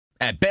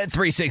At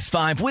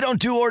Bet365, we don't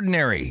do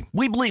ordinary.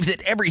 We believe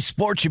that every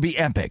sport should be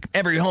epic.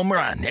 Every home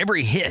run,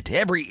 every hit,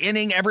 every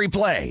inning, every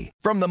play.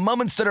 From the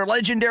moments that are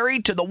legendary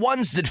to the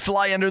ones that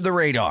fly under the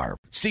radar.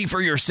 See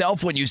for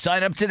yourself when you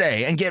sign up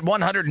today and get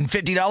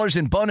 $150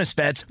 in bonus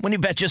bets when you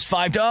bet just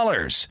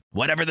 $5.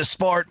 Whatever the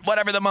sport,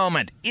 whatever the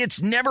moment,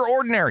 it's never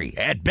ordinary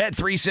at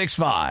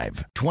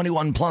Bet365.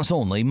 21 plus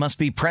only. Must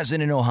be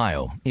present in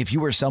Ohio. If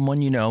you or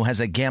someone you know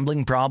has a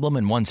gambling problem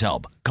and wants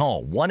help,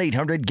 call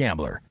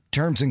 1-800-GAMBLER.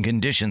 Terms and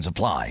conditions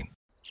apply.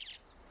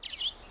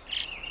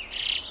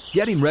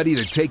 Getting ready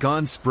to take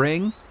on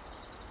spring?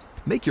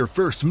 Make your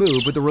first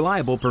move with the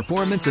reliable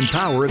performance and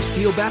power of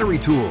Steel battery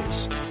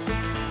tools.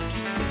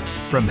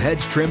 From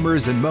hedge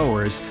trimmers and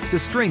mowers to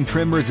string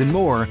trimmers and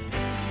more,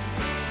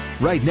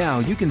 right now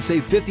you can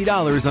save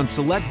 $50 on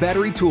select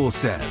battery tool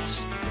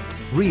sets.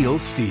 Real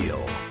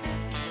Steel.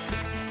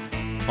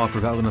 Offer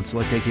valid on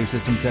select AK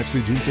system sets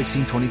through June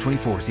 16,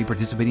 2024. See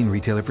participating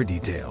retailer for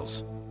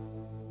details.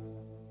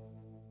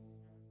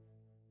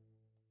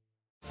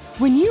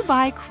 When you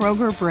buy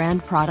Kroger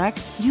brand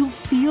products, you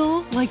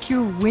feel like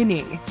you're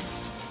winning.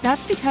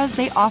 That's because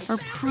they offer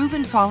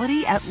proven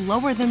quality at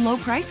lower than low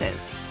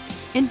prices.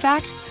 In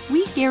fact,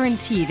 we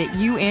guarantee that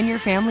you and your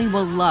family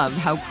will love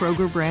how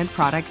Kroger brand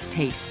products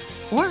taste,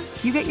 or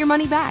you get your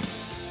money back.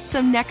 So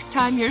next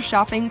time you're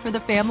shopping for the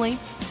family,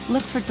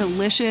 look for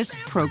delicious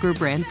Kroger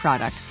brand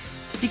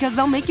products, because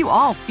they'll make you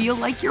all feel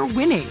like you're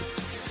winning.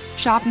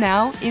 Shop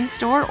now,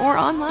 in-store, or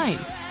online.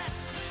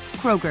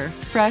 Kroger,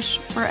 fresh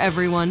for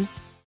everyone.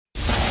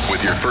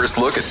 With your first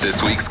look at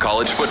this week's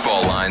college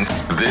football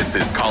lines, this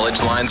is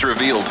College Lines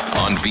Revealed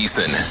on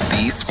VSiN,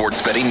 the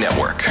sports betting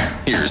network.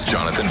 Here's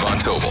Jonathan Von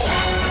Tobel.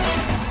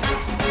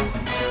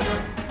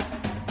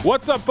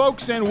 What's up,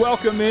 folks, and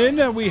welcome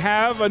in. We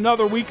have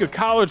another week of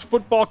college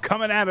football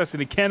coming at us,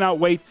 and I cannot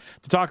wait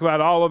to talk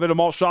about all of it.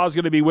 Amal Shaw is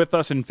going to be with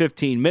us in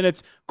 15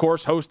 minutes. Of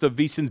course, host of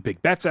VSiN's Big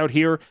Bets out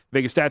here,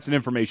 Vegas Stats and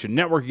Information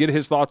Network. Get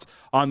his thoughts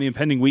on the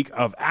impending week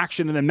of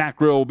action, and then Matt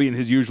Grill will be in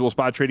his usual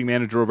spot, trading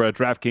manager over at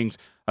DraftKings.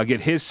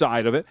 Get his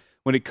side of it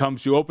when it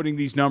comes to opening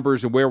these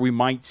numbers and where we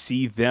might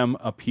see them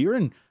appear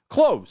and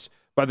close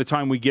by the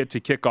time we get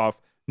to kickoff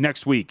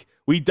next week.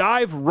 We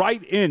dive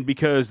right in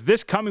because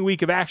this coming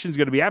week of action is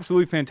going to be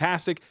absolutely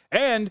fantastic.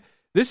 And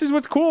this is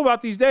what's cool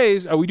about these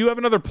days. We do have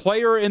another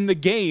player in the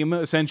game,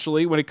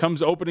 essentially, when it comes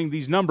to opening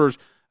these numbers.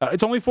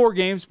 It's only 4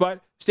 games,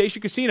 but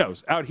Station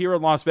Casinos out here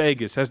in Las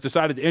Vegas has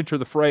decided to enter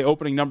the fray,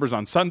 opening numbers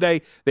on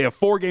Sunday. They have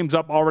 4 games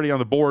up already on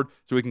the board,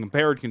 so we can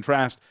compare and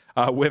contrast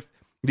with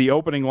the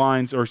opening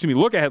lines, or excuse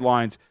me, look-ahead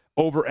lines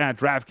over at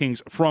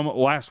DraftKings from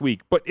last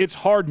week. But it's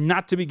hard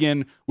not to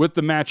begin with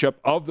the matchup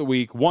of the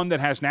week, one that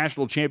has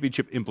national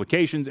championship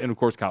implications and, of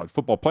course, college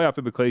football playoff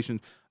implications.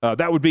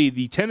 That would be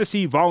the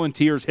Tennessee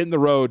Volunteers hitting the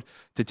road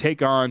to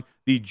take on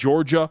the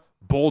Georgia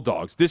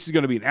Bulldogs. This is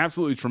going to be an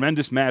absolutely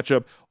tremendous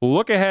matchup.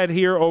 Look ahead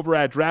here over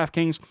at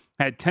DraftKings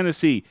had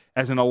Tennessee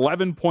as an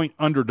 11-point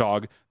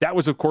underdog. That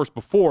was, of course,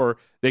 before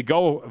they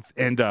go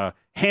and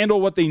handle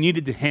what they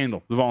needed to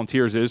handle, the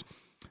Volunteers is.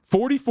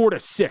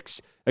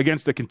 44-6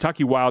 against the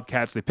Kentucky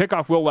Wildcats. They pick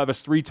off Will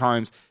Levis 3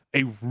 times.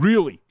 A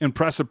really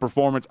impressive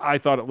performance, I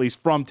thought, at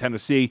least from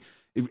Tennessee.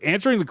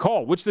 Answering the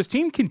call, which this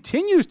team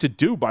continues to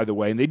do, by the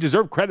way, and they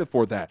deserve credit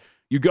for that.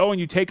 You go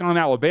and you take on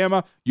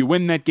Alabama, you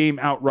win that game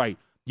outright.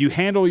 You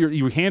handle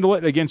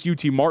it against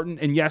UT Martin,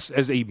 and yes,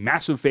 as a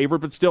massive favorite,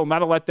 but still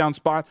not a letdown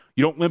spot.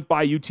 You don't limp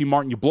by UT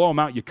Martin. You blow them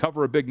out. You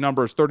cover a big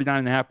number as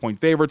 39.5-point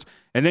favorites,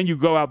 and then you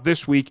go out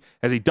this week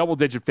as a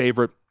double-digit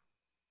favorite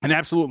and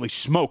absolutely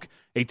smoke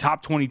a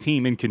top 20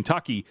 team in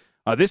Kentucky.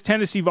 This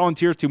Tennessee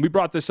Volunteers team, we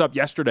brought this up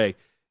yesterday.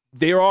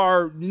 There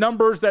are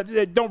numbers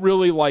that don't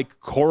really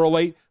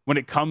correlate when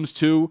it comes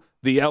to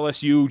the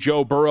LSU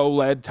Joe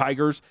Burrow-led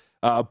Tigers,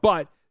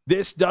 but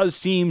this does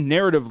seem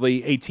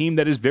narratively a team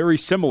that is very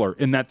similar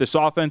in that this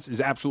offense is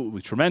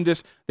absolutely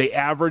tremendous. They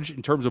average,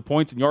 in terms of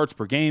points and yards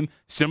per game,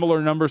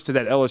 similar numbers to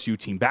that LSU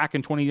team back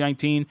in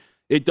 2019.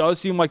 It does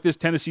seem like this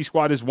Tennessee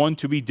squad is one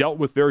to be dealt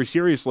with very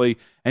seriously.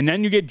 And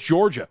then you get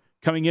Georgia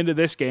coming into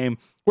this game,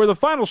 where the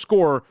final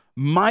score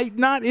might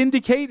not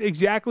indicate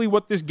exactly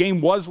what this game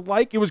was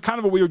like. It was kind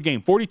of a weird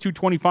game.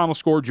 42-20 final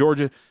score,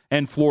 Georgia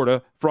and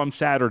Florida from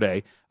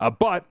Saturday.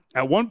 But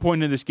at one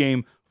point in this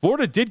game,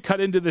 Florida did cut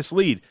into this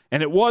lead,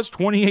 and it was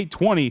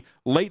 28-20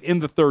 late in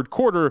the third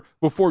quarter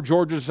before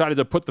Georgia decided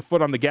to put the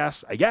foot on the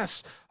gas, I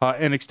guess,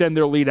 and extend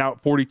their lead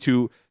out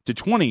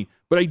 42-20.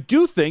 But I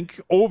do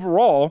think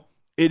overall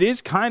it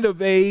is kind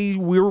of a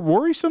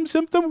worrisome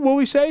symptom, will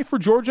we say, for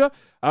Georgia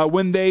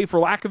when they, for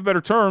lack of a better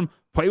term,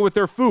 play with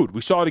their food.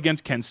 We saw it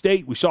against Kent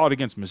State. We saw it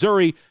against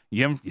Missouri.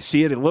 You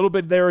see it a little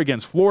bit there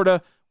against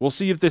Florida. We'll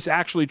see if this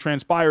actually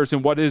transpires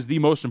in what is the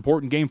most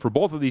important game for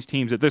both of these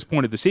teams at this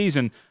point of the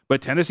season.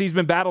 But Tennessee's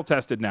been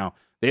battle-tested now.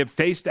 They have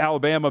faced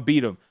Alabama,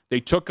 beat them.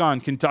 They took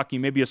on Kentucky,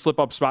 maybe a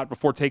slip-up spot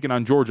before taking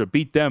on Georgia,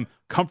 beat them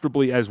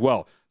comfortably as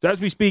well. So as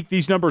we speak,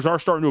 these numbers are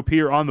starting to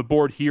appear on the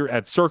board here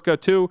at Circa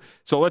too.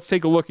 So let's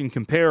take a look and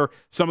compare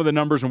some of the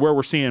numbers and where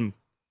we're seeing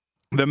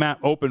the map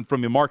open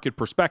from a market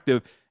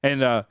perspective.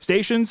 And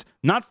stations,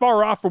 not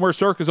far off from where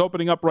Circa's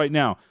opening up right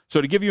now.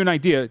 So to give you an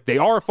idea, they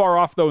are far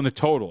off, though, in the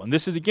total. And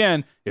this is,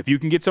 again, if you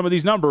can get some of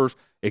these numbers,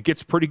 it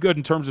gets pretty good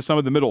in terms of some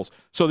of the middles.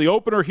 So the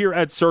opener here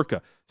at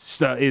Circa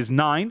is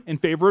 9 in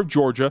favor of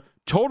Georgia.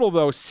 Total,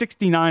 though,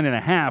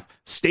 69.5.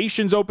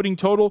 Stations opening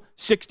total,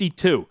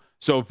 62.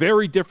 So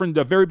very different,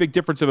 a very big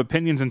difference of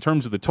opinions in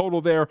terms of the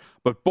total there,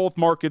 but both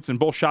markets and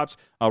both shops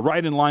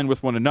right in line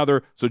with one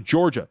another. So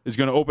Georgia is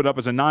going to open up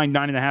as a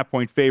 9.5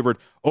 point favorite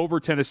over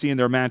Tennessee in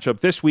their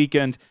matchup this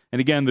weekend. And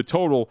again, the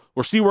total,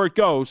 we'll see where it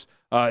goes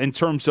in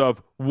terms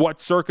of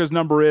what Circa's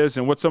number is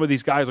and what some of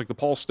these guys like the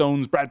Paul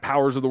Stones, Brad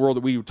Powers of the world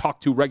that we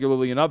talk to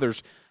regularly and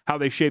others, how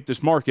they shape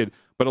this market.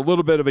 But a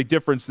little bit of a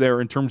difference there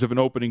in terms of an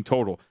opening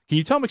total. Can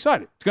you tell I'm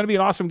excited? It's going to be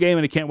an awesome game,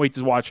 and I can't wait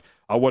to watch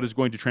what is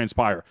going to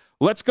transpire.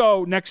 Let's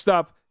go next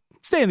up.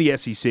 Stay in the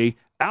SEC.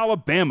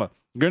 Alabama.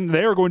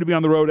 They're going to be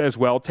on the road as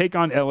well. Take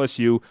on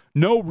LSU.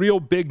 No real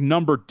big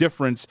number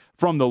difference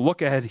from the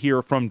look ahead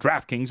here from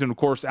DraftKings. And, of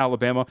course,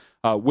 Alabama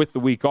with the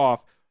week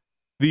off.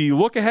 The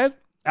look ahead,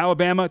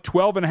 Alabama,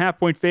 12.5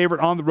 point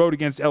favorite on the road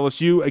against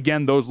LSU.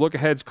 Again, those look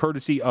aheads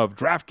courtesy of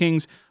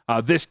DraftKings.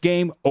 This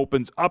game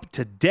opens up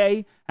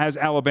today as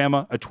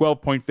Alabama, a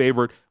 12-point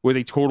favorite with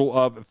a total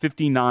of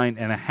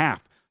 59.5.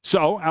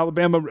 So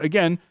Alabama,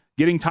 again,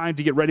 getting time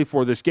to get ready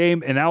for this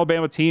game. An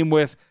Alabama team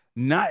with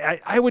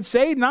I would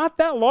say not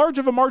that large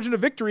of a margin of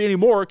victory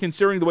anymore,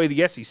 considering the way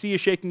the SEC is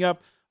shaking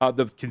up,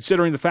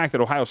 considering the fact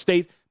that Ohio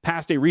State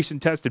passed a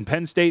recent test in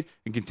Penn State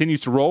and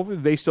continues to roll.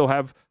 They still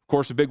have, of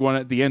course, a big one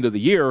at the end of the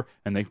year,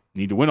 and they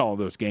need to win all of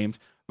those games.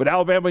 But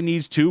Alabama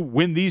needs to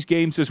win these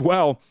games as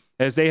well,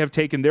 as they have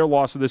taken their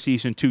loss of the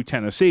season to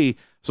Tennessee.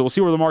 So we'll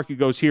see where the market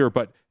goes here.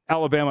 But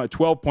Alabama, a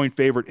 12-point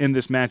favorite in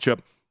this matchup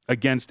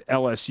against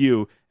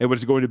LSU. It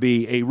was going to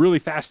be a really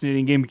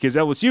fascinating game because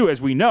LSU, as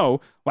we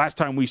know, last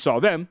time we saw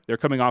them, they're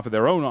coming off of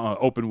their own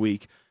open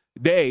week.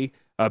 They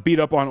beat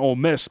up on Ole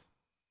Miss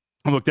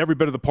and looked every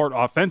bit of the part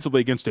offensively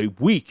against a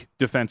weak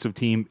defensive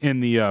team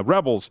in the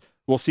Rebels.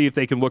 We'll see if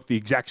they can look the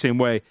exact same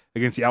way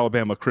against the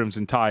Alabama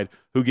Crimson Tide,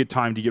 who get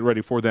time to get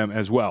ready for them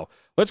as well.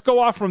 Let's go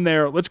off from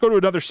there. Let's go to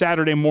another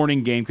Saturday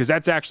morning game because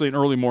that's actually an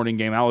early morning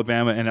game,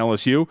 Alabama and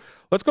LSU.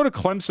 Let's go to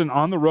Clemson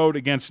on the road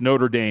against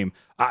Notre Dame.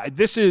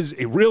 This is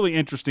a really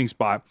interesting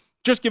spot,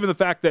 just given the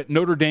fact that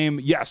Notre Dame,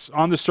 yes,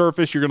 on the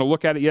surface, you're going to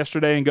look at it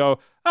yesterday and go,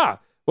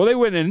 well, they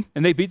went in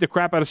and they beat the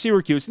crap out of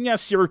Syracuse. And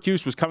yes,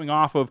 Syracuse was coming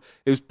off of,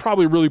 it was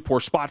probably a really poor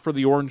spot for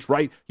the Orange,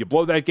 right? You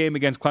blow that game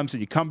against Clemson,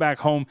 you come back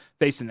home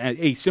facing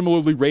a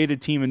similarly rated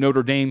team in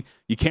Notre Dame.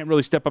 You can't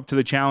really step up to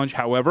the challenge.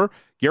 However,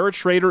 Garrett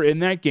Schrader in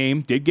that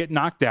game did get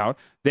knocked out.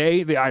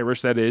 They, the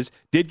Irish that is,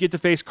 did get to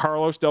face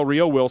Carlos Del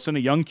Rio Wilson, a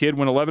young kid,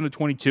 went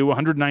 11-22,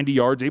 190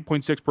 yards,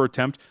 8.6 per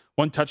attempt,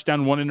 1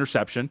 touchdown, 1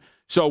 interception.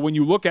 So when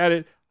you look at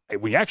it,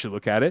 we actually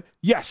look at it,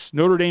 yes,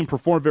 Notre Dame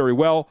performed very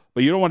well,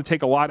 but you don't want to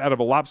take a lot out of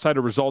a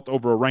lopsided result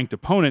over a ranked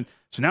opponent.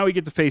 So now we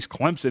get to face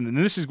Clemson, and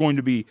this is going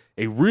to be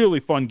a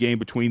really fun game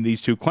between these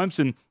two.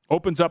 Clemson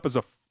opens up as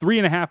a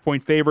 3.5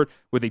 point favorite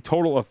with a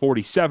total of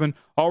 47,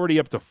 already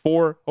up to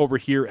 4 over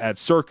here at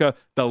Circa.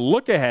 The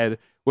look ahead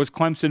was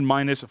Clemson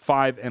minus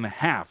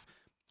 5.5.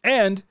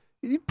 And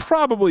it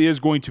probably is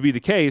going to be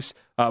the case,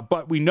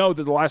 but we know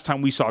that the last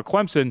time we saw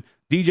Clemson,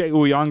 DJ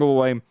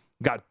Uiagalelei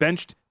got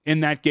benched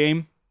in that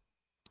game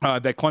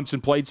that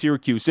Clemson played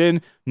Syracuse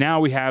in. Now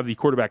we have the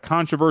quarterback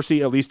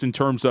controversy, at least in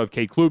terms of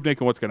Cade Klubnik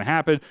and what's going to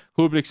happen.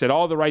 Klubnik said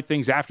all the right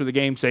things after the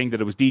game, saying that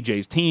it was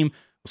DJ's team.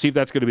 We'll see if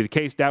that's going to be the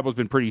case. Dabo's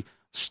been pretty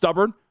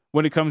stubborn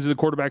when it comes to the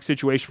quarterback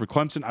situation for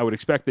Clemson. I would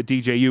expect that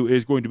DJU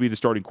is going to be the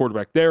starting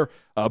quarterback there,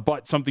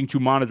 but something to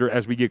monitor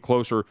as we get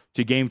closer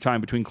to game time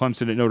between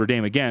Clemson and Notre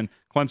Dame. Again,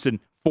 Clemson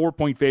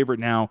 4-point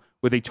favorite now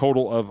with a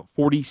total of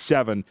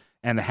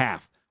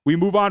 47.5. We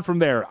move on from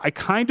there. I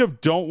kind of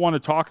don't want to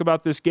talk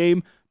about this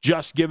game,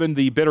 just given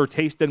the bitter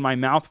taste in my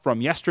mouth from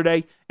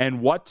yesterday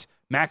and what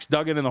Max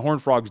Duggan and the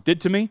Horned Frogs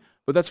did to me,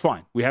 but that's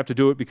fine. We have to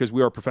do it because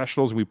we are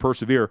professionals and we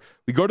persevere.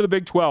 We go to the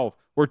Big 12,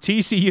 where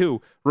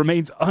TCU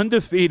remains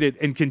undefeated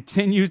and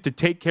continues to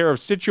take care of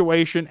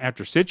situation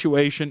after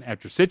situation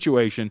after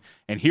situation,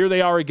 and here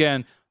they are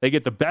again. They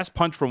get the best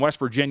punch from West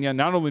Virginia.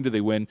 Not only do they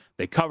win,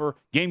 they cover.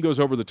 Game goes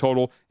over the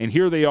total, and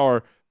here they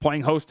are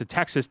playing host to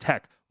Texas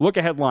Tech. Look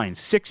ahead line,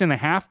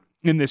 6.5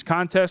 in this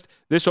contest.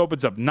 This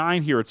opens up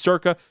 9 here at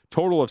Circa,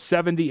 total of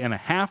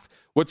 70.5.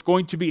 What's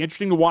going to be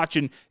interesting to watch,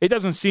 and it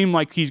doesn't seem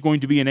like he's going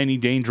to be in any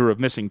danger of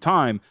missing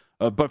time,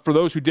 but for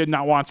those who did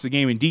not watch the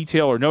game in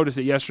detail or notice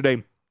it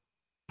yesterday,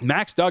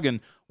 Max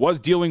Duggan was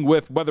dealing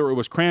with, whether it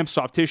was cramps,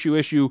 soft tissue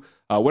issue,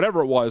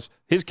 whatever it was,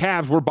 his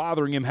calves were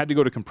bothering him, had to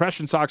go to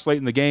compression socks late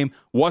in the game,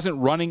 wasn't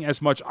running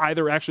as much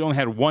either, actually only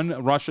had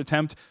 1 rush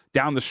attempt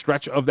down the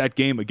stretch of that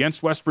game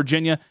against West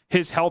Virginia.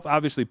 His health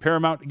obviously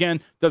paramount.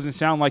 Again, doesn't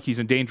sound like he's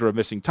in danger of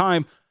missing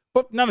time,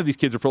 but none of these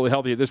kids are fully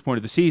healthy at this point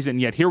of the season,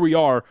 yet here we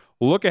are,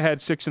 look ahead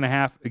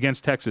 6.5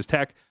 against Texas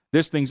Tech.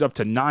 This thing's up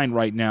to 9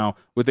 right now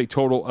with a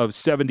total of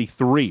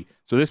 73.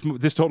 So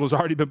this total has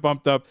already been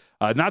bumped up.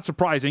 Not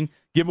surprising,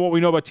 given what we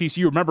know about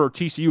TCU. Remember,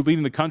 TCU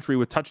leading the country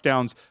with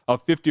touchdowns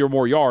of 50 or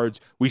more yards.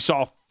 We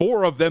saw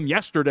 4 of them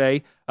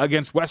yesterday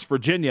against West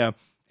Virginia.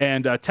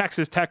 And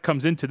Texas Tech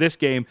comes into this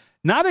game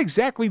not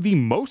exactly the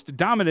most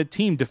dominant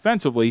team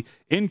defensively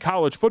in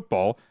college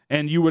football,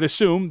 and you would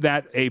assume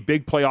that a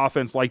big play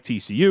offense like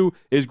TCU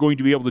is going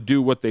to be able to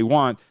do what they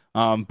want,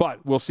 but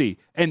we'll see.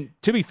 And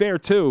to be fair,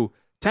 too,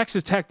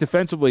 Texas Tech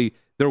defensively,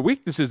 their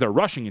weakness is their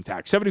rushing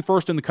attack.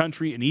 71st in the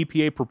country in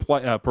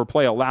EPA per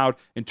play allowed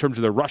in terms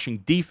of their rushing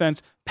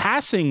defense.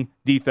 Passing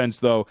defense,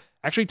 though,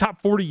 actually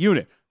top 40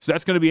 unit. So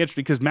that's going to be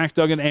interesting because Max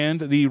Duggan and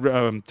the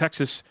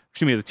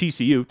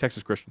TCU,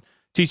 Texas Christian,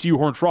 TCU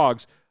Horned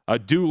Frogs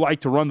do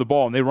like to run the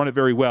ball, and they run it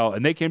very well,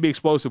 and they can be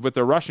explosive with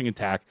their rushing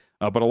attack,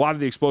 but a lot of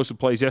the explosive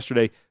plays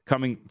yesterday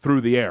coming through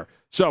the air.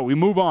 So we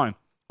move on.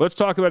 Let's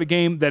talk about a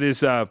game that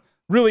is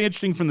really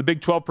interesting from the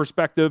Big 12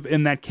 perspective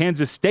in that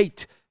Kansas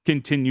State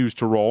continues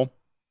to roll.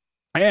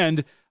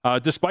 And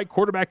despite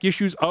quarterback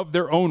issues of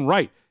their own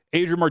right,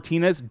 Adrian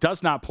Martinez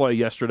does not play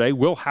yesterday.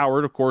 Will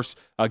Howard, of course,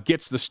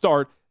 gets the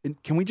start.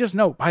 And can we just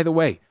note, by the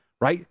way,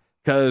 right,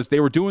 because they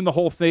were doing the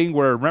whole thing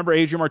where, remember,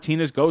 Adrian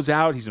Martinez goes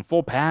out, he's in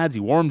full pads,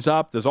 he warms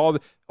up,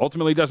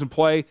 ultimately doesn't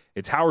play.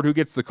 It's Howard who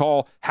gets the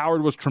call.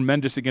 Howard was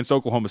tremendous against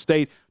Oklahoma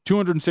State,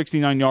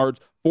 269 yards,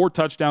 4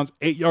 touchdowns,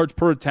 8 yards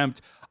per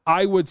attempt.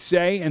 I would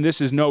say, and this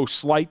is no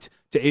slight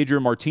to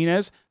Adrian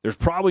Martinez, there's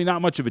probably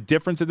not much of a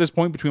difference at this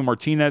point between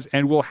Martinez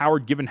and Will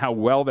Howard, given how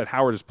well that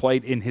Howard has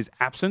played in his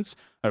absence.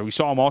 We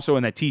saw him also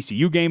in that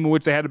TCU game in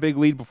which they had a big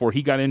lead before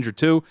he got injured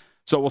too.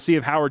 So we'll see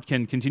if Howard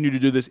can continue to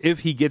do this if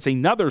he gets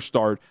another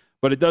start.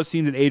 But it does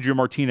seem that Adrian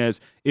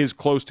Martinez is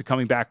close to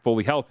coming back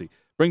fully healthy.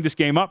 Bring this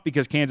game up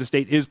because Kansas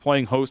State is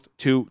playing host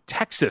to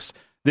Texas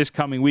this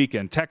coming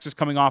weekend. Texas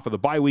coming off of the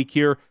bye week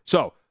here.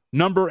 So,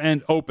 number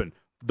and open.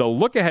 The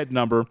look-ahead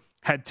number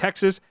had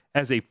Texas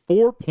as a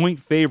 4-point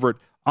favorite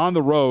on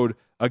the road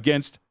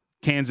against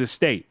Kansas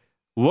State.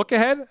 Look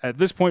ahead at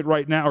this point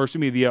right now, or excuse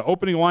me, the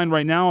opening line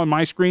right now on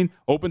my screen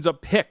opens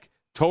up pick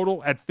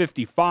total at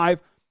 55.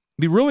 It'd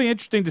be really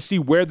interesting to see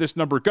where this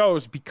number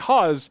goes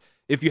because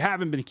if you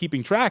haven't been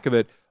keeping track of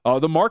it,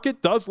 the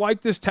market does like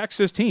this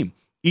Texas team.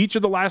 Each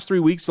of the last 3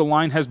 weeks, the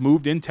line has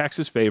moved in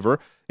Texas' favor.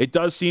 It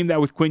does seem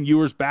that with Quinn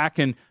Ewers back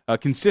and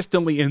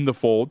consistently in the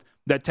fold,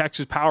 that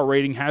Texas power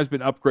rating has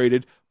been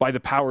upgraded by the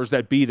powers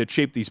that be that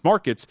shape these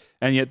markets,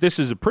 and yet this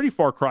is a pretty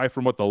far cry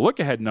from what the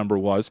look-ahead number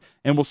was,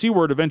 and we'll see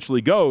where it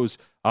eventually goes.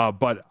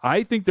 But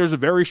I think there's a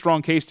very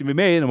strong case to be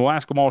made, and we'll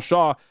ask Amal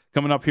Shaw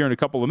coming up here in a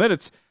couple of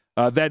minutes,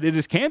 that it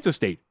is Kansas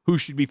State who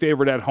should be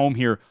favored at home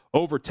here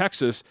over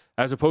Texas,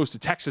 as opposed to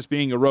Texas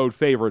being a road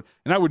favorite.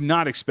 And I would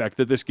not expect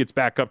that this gets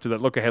back up to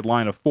that look-ahead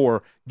line of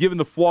 4, given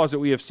the flaws that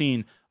we have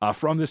seen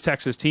from this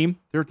Texas team.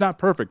 They're not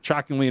perfect,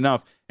 shockingly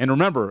enough. And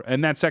remember, in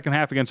that second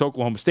half against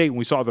Oklahoma State, when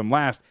we saw them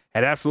last,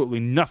 had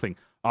absolutely nothing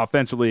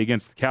offensively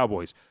against the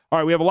Cowboys. All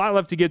right, we have a lot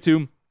left to get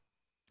to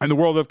in the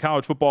world of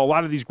college football. A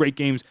lot of these great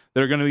games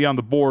that are going to be on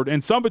the board,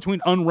 and some between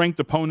unranked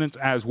opponents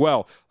as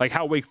well, like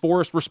how Wake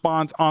Forest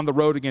responds on the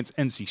road against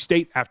NC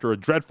State after a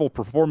dreadful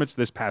performance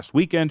this past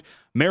weekend.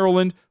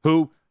 Maryland,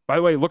 who, by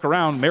the way, look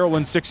around,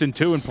 Maryland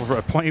 6-2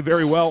 and playing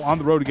very well on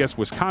the road against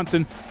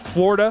Wisconsin.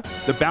 Florida,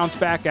 the bounce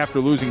back after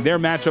losing their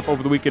matchup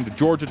over the weekend to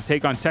Georgia to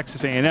take on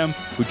Texas A&M,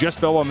 who just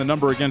fell on the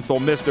number against Ole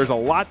Miss. There's a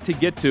lot to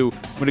get to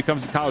when it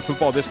comes to college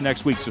football this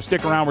next week, so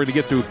stick around. We're going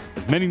to get through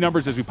as many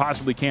numbers as we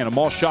possibly can.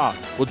 Amal Shaw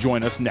will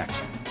join us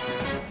next.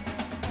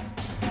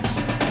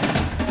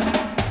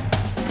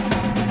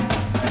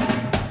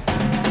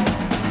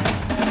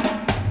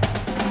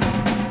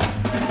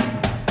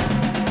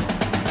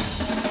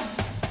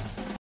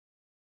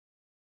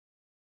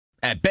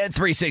 At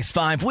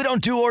Bet365, we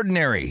don't do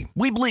ordinary.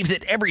 We believe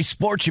that every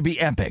sport should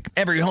be epic.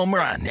 Every home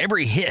run,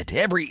 every hit,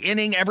 every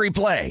inning, every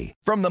play.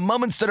 From the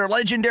moments that are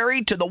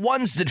legendary to the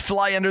ones that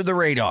fly under the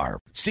radar.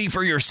 See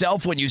for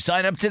yourself when you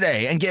sign up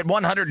today and get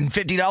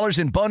 $150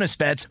 in bonus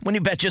bets when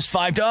you bet just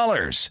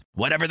 $5.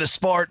 Whatever the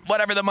sport,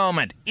 whatever the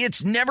moment,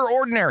 it's never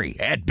ordinary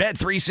at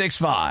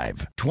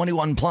Bet365.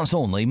 21 plus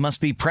only. Must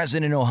be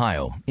present in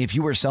Ohio. If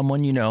you or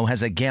someone you know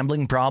has a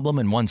gambling problem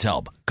and wants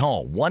help,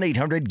 call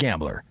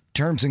 1-800-GAMBLER.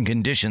 Terms and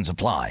conditions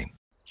apply.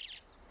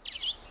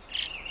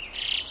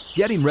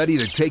 Getting ready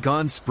to take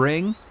on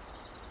spring?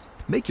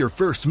 Make your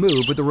first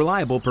move with the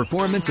reliable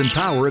performance and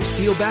power of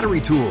Steel battery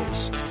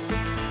tools.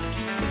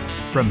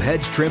 From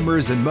hedge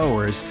trimmers and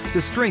mowers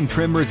to string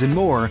trimmers and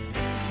more,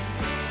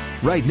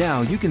 right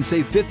now you can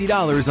save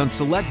 $50 on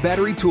select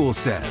battery tool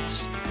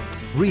sets.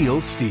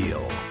 Real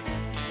Steel.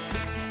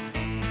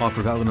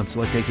 Offer valid on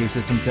select AK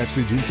system sets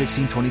through June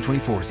 16,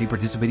 2024. See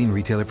participating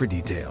retailer for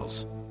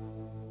details.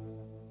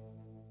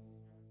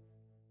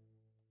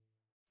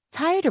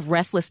 Tired of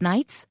restless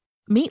nights?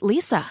 Meet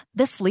Leesa,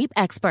 the sleep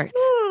experts.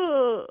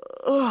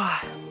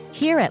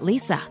 Here at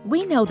Leesa,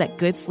 we know that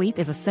good sleep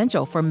is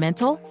essential for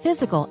mental,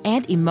 physical,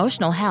 and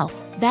emotional health.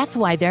 That's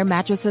why their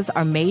mattresses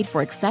are made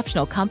for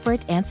exceptional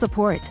comfort and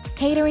support,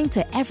 catering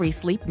to every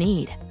sleep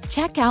need.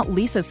 Check out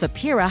Leesa's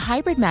Sapira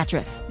Hybrid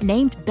Mattress,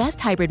 named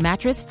Best Hybrid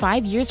Mattress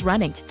 5 years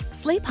running.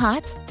 Sleep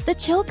hot? The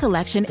Chill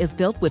Collection is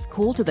built with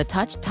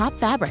cool-to-the-touch top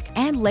fabric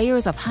and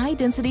layers of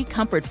high-density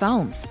comfort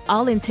foams,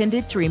 all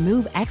intended to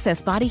remove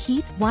excess body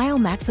heat while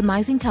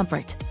maximizing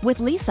comfort. With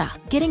Leesa,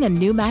 getting a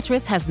new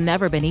mattress has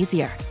never been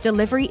easier.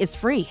 Delivery is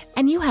free,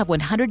 and you have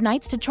 100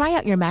 nights to try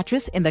out your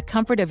mattress in the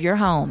comfort of your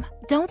home.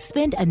 Don't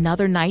spend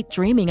another night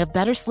dreaming of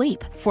better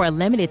sleep. For a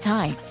limited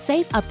time,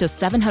 save up to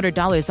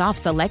 $700 off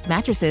select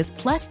mattresses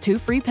plus 2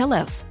 free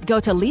pillows.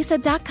 Go to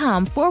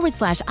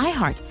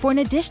leesa.com/iHeart for an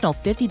additional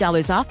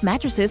 $50 off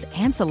mattresses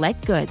and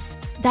select goods.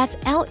 That's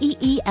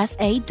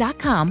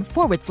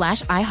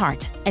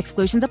LEESA.com/iHeart.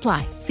 Exclusions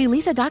apply. See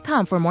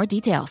leesa.com for more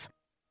details.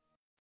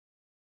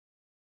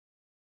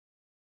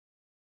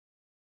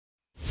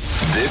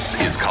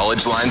 This is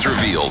College Lines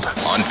Revealed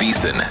on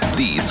VSiN,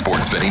 the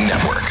Sports Betting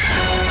Network.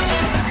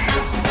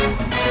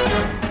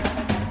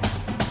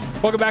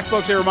 Welcome back,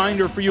 folks. A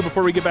reminder for you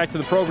before we get back to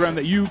the program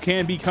that you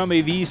can become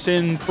a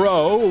VSiN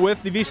Pro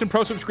with the VSiN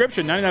Pro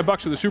subscription.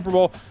 $99 for the Super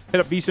Bowl.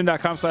 Hit up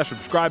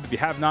VSiN.com/subscribe if you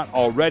have not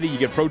already. You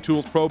get Pro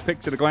Tools, Pro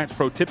Picks at a Glance,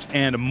 Pro Tips,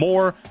 and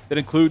more. That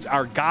includes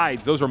our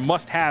guides. Those are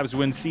must-haves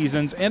when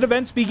seasons and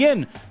events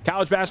begin.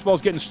 College basketball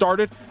is getting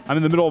started. I'm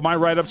in the middle of my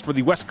write-ups for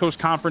the West Coast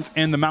Conference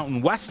and the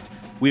Mountain West.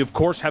 We, of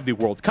course, have the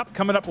World Cup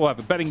coming up. We'll have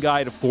a betting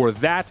guide for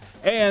that.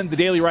 And the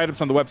daily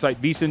write-ups on the website,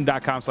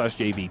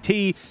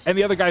 VSiN.com/JVT. And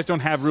the other guys don't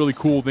have really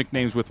cool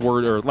nicknames with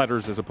word or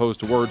letters as opposed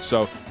to words.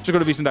 So just go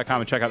to VSiN.com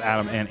and check out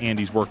Adam and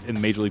Andy's work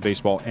in Major League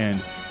Baseball and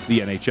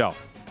the NHL.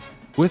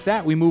 With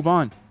that, we move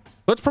on.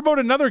 Let's promote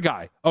another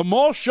guy.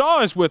 Amal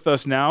Shaw is with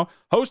us now.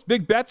 Host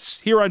Big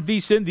Bets here on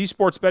VSiN, the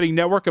Sports Betting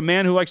Network. A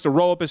man who likes to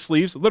roll up his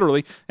sleeves,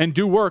 literally, and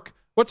do work.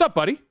 What's up,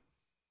 buddy?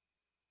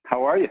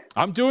 How are you?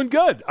 I'm doing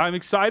good. I'm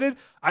excited.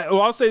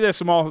 I'll say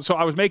this, Amal. So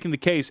I was making the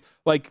case,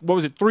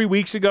 3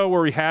 weeks ago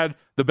where we had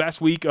the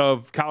best week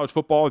of college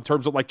football in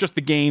terms of just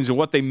the games and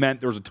what they meant.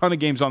 There was a ton of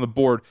games on the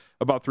board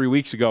about 3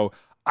 weeks ago.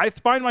 I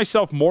find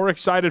myself more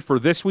excited for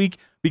this week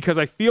because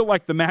I feel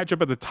like the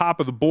matchup at the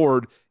top of the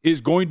board is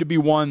going to be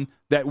one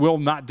that will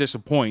not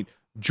disappoint.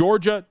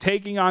 Georgia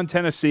taking on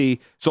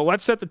Tennessee. So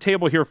let's set the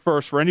table here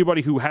first for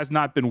anybody who has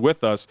not been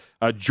with us.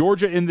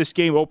 Georgia in this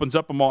game opens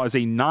up them all as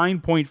a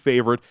 9-point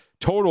favorite.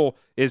 Total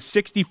is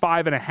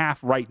 65.5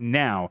 right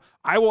now.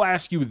 I will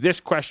ask you this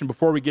question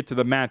before we get to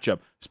the matchup,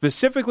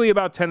 specifically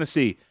about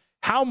Tennessee.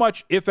 How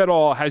much, if at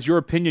all, has your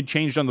opinion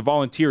changed on the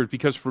Volunteers?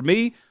 Because for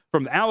me,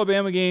 from the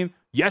Alabama game,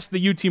 yes,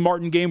 the UT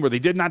Martin game where they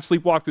did not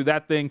sleepwalk through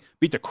that thing,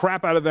 beat the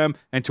crap out of them,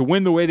 and to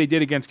win the way they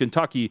did against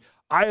Kentucky,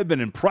 I have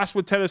been impressed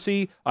with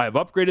Tennessee. I have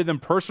upgraded them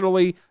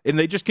personally, and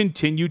they just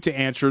continue to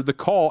answer the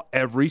call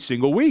every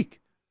single week.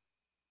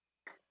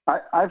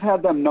 I've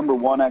had them number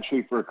one,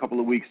 actually, for a couple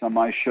of weeks on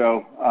my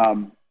show.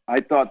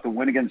 I thought the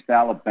win against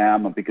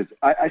Alabama, because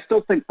I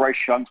still think Bryce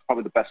Young's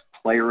probably the best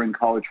player in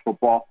college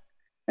football.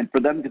 And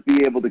for them to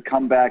be able to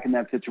come back in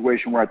that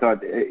situation where I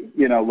thought,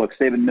 look,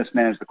 Saban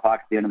mismanaged the clock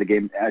at the end of the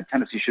game.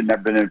 Tennessee should have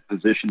never been in a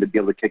position to be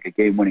able to kick a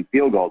game-winning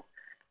field goal.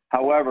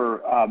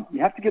 However,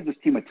 you have to give this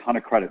team a ton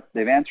of credit.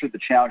 They've answered the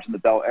challenge in the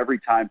bell every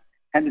time.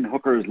 Hendon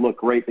Hooker has looked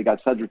great. They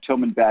got Cedric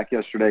Tillman back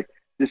yesterday.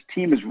 This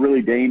team is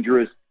really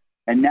dangerous.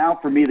 And now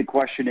for me, the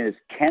question is,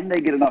 can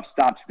they get enough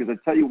stops? Because I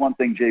tell you one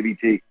thing,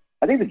 JVT,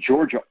 I think the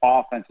Georgia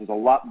offense is a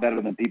lot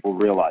better than people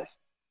realize.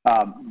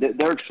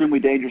 They're extremely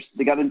dangerous.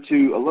 They got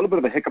into a little bit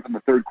of a hiccup in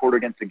the third quarter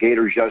against the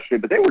Gators yesterday,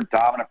 but they were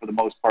dominant for the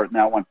most part in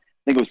that one. I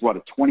think it was,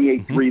 a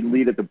 28-3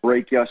 lead at the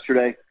break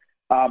yesterday.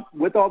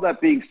 With all that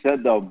being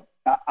said, though,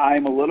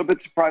 I'm a little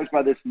bit surprised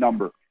by this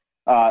number.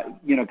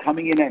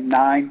 Coming in at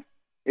 9,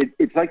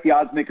 it's like the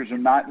odds makers are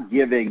not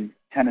giving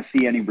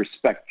Tennessee any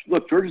respect.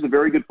 Look, Georgia's a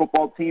very good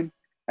football team.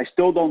 I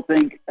still don't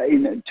think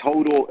in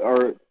total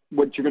or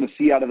what you're going to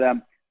see out of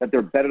them that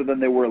they're better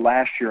than they were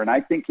last year. And I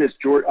think this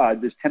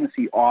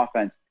Tennessee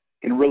offense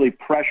can really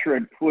pressure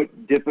and put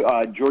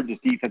Georgia's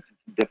defense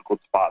in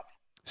difficult spots.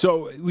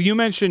 So you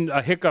mentioned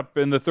a hiccup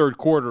in the third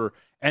quarter,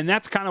 and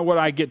that's kind of what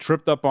I get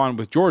tripped up on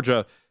with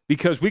Georgia,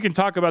 because we can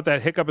talk about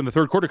that hiccup in the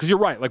third quarter, because you're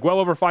right, well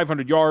over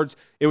 500 yards.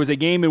 It was a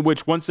game in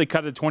which once they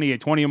cut it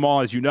 28-20 them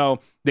all, as you know,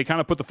 they kind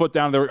of put the foot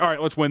down. They were, all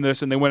right, let's win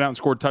this, and they went out and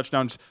scored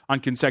touchdowns on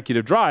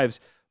consecutive drives.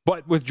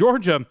 But with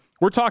Georgia,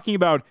 we're talking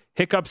about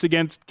hiccups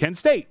against Kent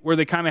State, where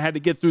they kind of had to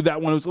get through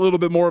that one. It was a little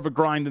bit more of a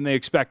grind than they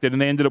expected,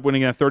 and they ended up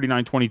winning at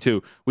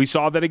 39-22. We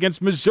saw that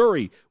against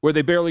Missouri, where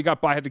they barely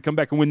got by, had to come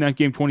back and win that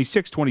game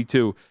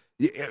 26-22.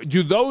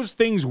 Do those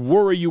things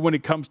worry you when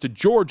it comes to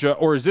Georgia,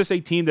 or is this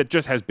a team that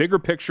just has bigger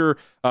picture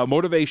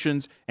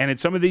motivations, and in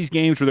some of these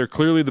games where they're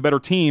clearly the better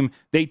team,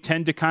 they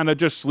tend to kind of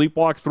just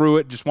sleepwalk through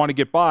it, just want to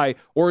get by?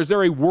 Or is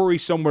there a worry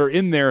somewhere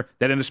in there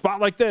that in a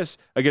spot like this,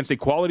 against a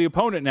quality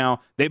opponent now,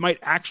 they might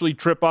actually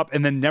trip up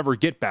and then never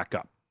get back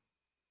up?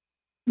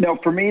 No,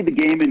 for me, the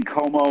game in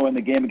Como and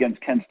the game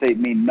against Kent State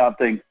mean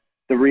nothing.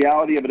 The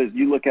reality of it is,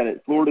 you look at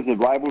it, Florida's a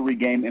rivalry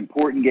game,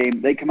 important game.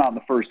 They come out in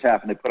the first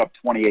half and they put up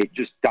 28,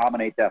 just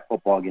dominate that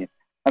football game.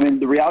 I mean,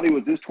 the reality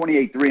was this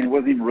 28-3, and it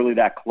wasn't even really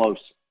that close.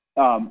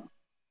 To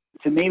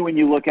me, when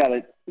you look at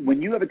it,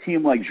 when you have a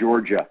team like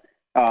Georgia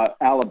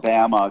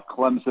Alabama,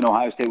 Clemson,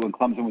 Ohio State when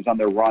Clemson was on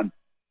their run.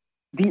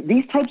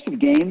 These types of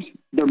games,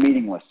 they're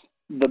meaningless.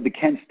 The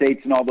Kent States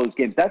and all those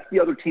games, that's the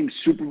other team's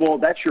Super Bowl.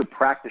 That's your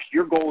practice.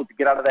 Your goal is to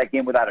get out of that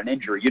game without an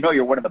injury. You know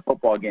you're winning the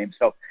football game.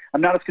 So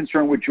I'm not as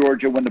concerned with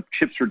Georgia when the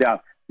chips are down.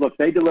 Look,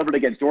 they delivered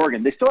against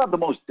Oregon. They still have the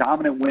most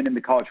dominant win in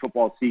the college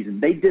football season.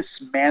 They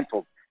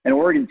dismantled an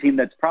Oregon team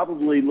that's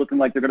probably looking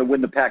like they're going to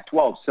win the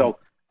Pac-12. So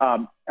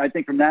I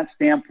think from that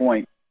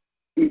standpoint,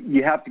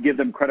 you have to give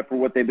them credit for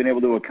what they've been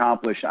able to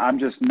accomplish. I'm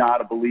just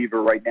not a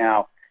believer right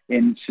now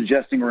in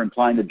suggesting or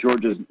implying that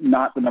Georgia's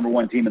not the number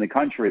one team in the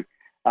country.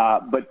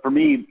 But for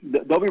me,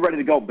 they'll be ready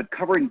to go. But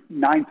covering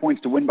 9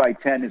 points to win by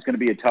 10 is going to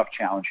be a tough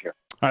challenge here.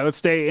 All right, let's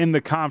stay in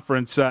the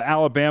conference.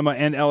 Alabama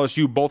and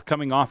LSU both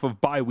coming off of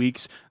bye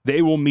weeks.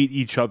 They will meet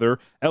each other.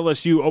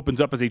 LSU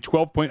opens up as a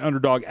 12-point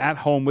underdog at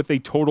home with a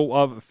total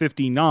of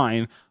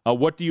 59.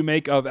 What do you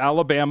make of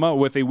Alabama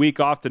with a week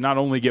off to not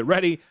only get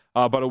ready,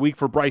 but a week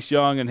for Bryce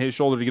Young and his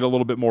shoulder to get a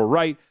little bit more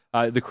right?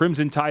 The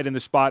Crimson Tide in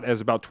the spot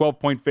as about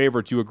 12-point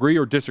favorite. Do you agree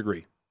or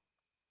disagree?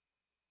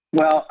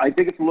 Well, I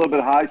think it's a little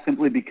bit high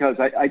simply because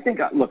I think,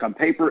 look, on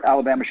paper,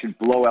 Alabama should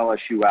blow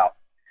LSU out.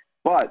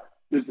 But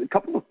there's a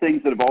couple of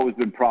things that have always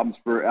been problems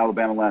for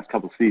Alabama the last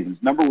couple of seasons.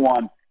 Number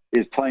one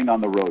is playing on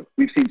the road.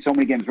 We've seen so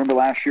many games. Remember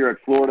last year at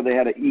Florida, they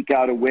had to eke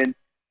out a win.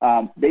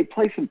 They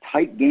play some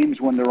tight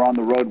games when they're on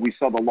the road. We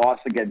saw the loss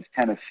against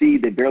Tennessee.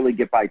 They barely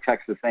get by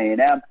Texas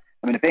A&M.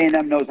 I mean, if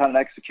A&M knows how to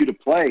execute a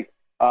play,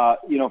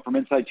 from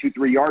inside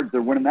 2-3 yards,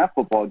 they're winning that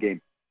football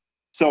game.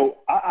 So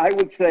I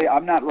would say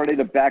I'm not ready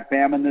to back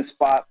Bama in this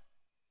spot.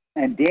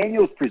 And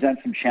Daniels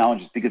presents some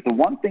challenges because the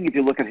one thing, if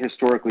you look at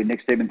historically,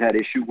 Nick Saban's had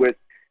issue with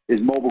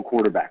is mobile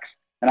quarterbacks.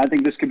 And I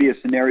think this could be a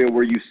scenario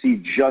where you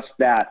see just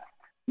that,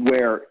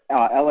 where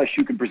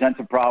LSU can present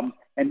some problems.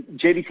 And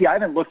JVT, I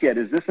haven't looked yet.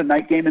 Is this a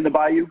night game in the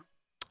Bayou?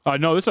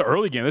 No, this is an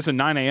early game. This is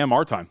 9 a.m.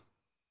 our time.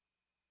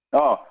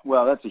 Oh,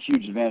 well, that's a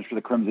huge advantage for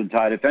the Crimson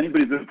Tide. If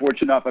anybody's been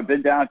fortunate enough, I've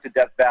been down to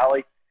Death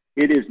Valley.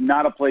 It is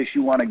not a place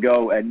you want to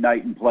go at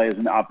night and play as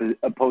an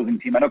opposing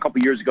team. I know a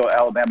couple years ago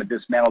Alabama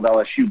dismantled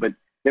LSU, but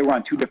they were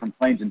on two different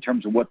planes in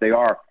terms of what they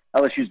are.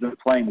 LSU's been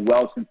playing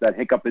well since that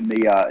hiccup in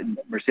the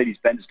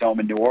Mercedes-Benz Dome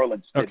in New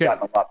Orleans. They've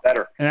gotten a lot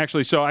better. And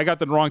actually, so I got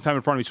the wrong time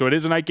in front of me. So it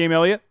is a night game,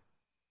 Elliot?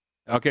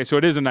 Okay, so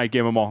it is a night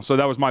game, Amal. So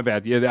that was my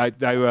bad. Yeah,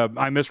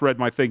 I misread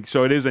my thing.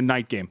 So it is a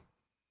night game.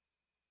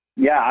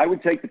 Yeah, I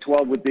would take the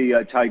 12 with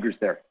the Tigers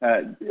there.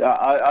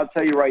 I'll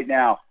tell you right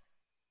now,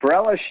 for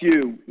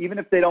LSU, even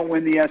if they don't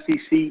win the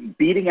SEC,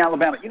 beating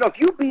Alabama, if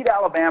you beat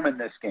Alabama in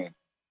this game,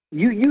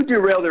 you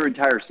derail their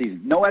entire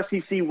season. No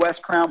SEC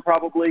West crown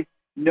probably,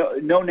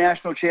 no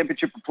national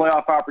championship or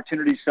playoff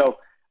opportunities. So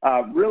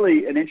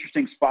really an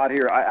interesting spot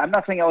here. I'm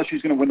not saying LSU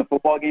is going to win the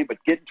football game, but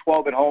getting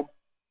 12 at home,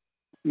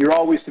 you're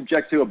always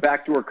subject to a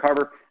backdoor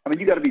cover. I mean,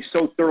 you got to be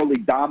so thoroughly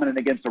dominant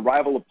against a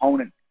rival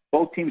opponent.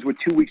 Both teams with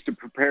 2 weeks to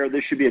prepare.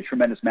 This should be a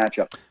tremendous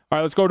matchup. All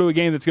right, let's go to a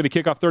game that's going to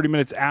kick off 30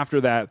 minutes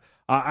after that.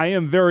 I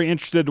am very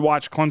interested to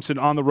watch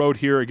Clemson on the road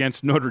here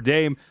against Notre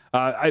Dame.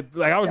 I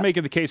was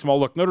making the case,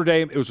 look, Notre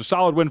Dame, it was a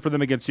solid win for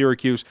them against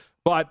Syracuse,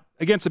 but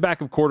against the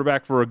backup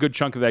quarterback for a good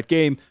chunk of that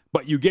game,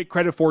 but you get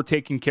credit for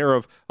taking care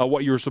of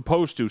what you were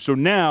supposed to. So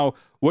now,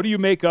 what do you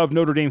make of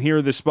Notre Dame here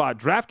in this spot?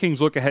 DraftKings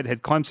look-ahead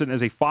had Clemson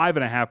as a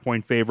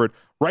 5.5-point favorite.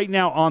 Right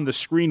now on the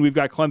screen, we've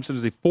got Clemson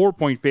as a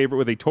 4-point favorite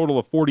with a total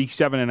of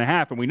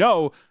 47.5. And we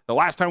know the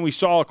last time we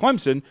saw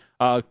Clemson,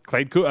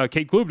 Cade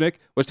Klubnik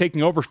was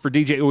taking over for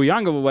DJ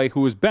Uiagalelei,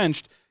 who was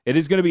benched. It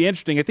is going to be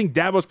interesting. I think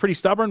Dabo's pretty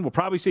stubborn. We'll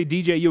probably say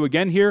DJU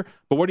again here.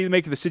 But what do you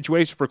make of the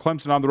situation for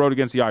Clemson on the road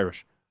against the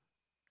Irish?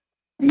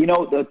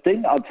 The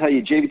thing I'll tell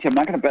you, JVT, I'm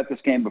not going to bet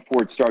this game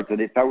before it starts. And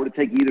if I were to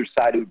take either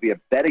side, it would be a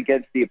bet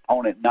against the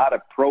opponent, not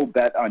a pro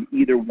bet on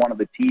either one of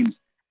the teams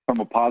from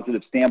a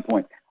positive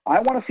standpoint. I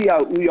want to see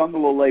how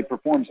Uiagalelei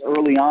performs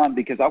early on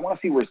because I want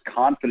to see where his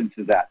confidence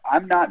is at.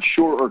 I'm not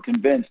sure or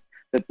convinced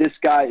that this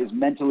guy is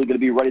mentally going to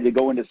be ready to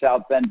go into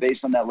South Bend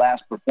based on that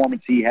last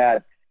performance he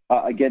had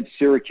against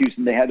Syracuse,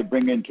 and they had to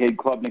bring in Cade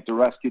Klubnik to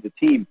rescue the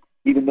team,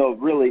 even though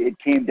really it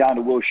came down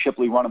to Will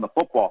Shipley running the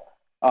football.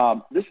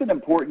 This is an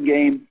important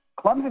game.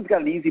 Clemson's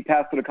got an easy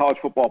path to the college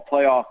football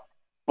playoff,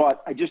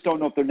 but I just don't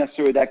know if they're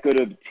necessarily that good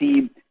of a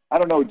team. I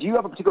don't know. Do you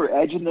have a particular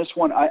edge in this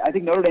one? I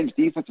think Notre Dame's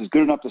defense is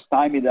good enough to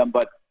stymie them,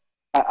 but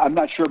I'm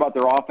not sure about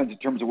their offense in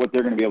terms of what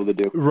they're going to be able to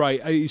do.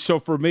 Right. So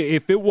for me,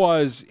 if it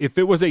was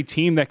a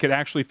team that could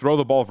actually throw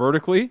the ball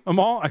vertically,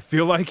 Amal, I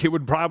feel like it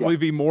would probably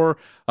be more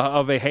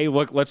of a, hey,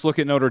 let's look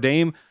at Notre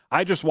Dame.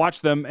 I just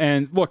watched them,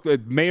 and look,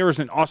 Mayer's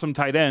an awesome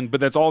tight end, but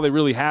that's all they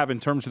really have in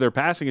terms of their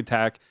passing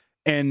attack.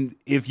 And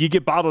if you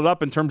get bottled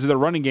up in terms of their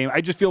running game, I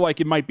just feel like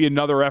it might be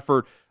another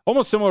effort,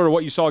 almost similar to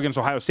what you saw against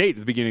Ohio State at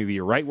the beginning of the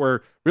year, right?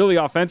 Where really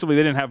offensively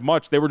they didn't have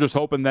much. They were just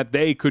hoping that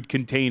they could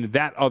contain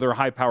that other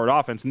high-powered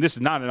offense. And this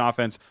is not an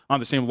offense on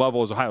the same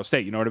level as Ohio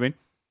State. You know what I mean?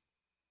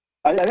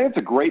 I think it's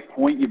a great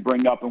point you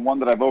bring up, and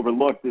one that I've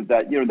overlooked is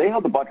that, they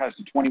held the Buckeyes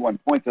to 21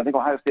 points. I think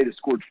Ohio State has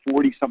scored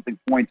 40-something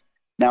points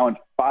now in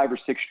 5 or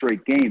 6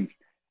 straight games.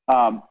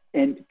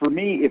 And for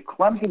me, if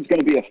Clemson's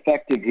going to be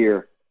effective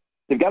here,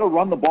 They've got to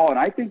run the ball. And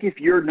I think if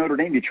you're Notre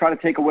Dame, you try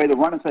to take away the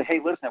run and say, hey,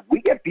 listen, if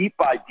we get beat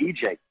by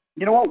DJ,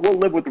 you know what? We'll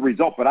live with the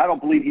result, but I don't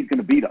believe he's going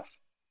to beat us.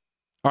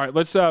 All right,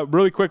 let's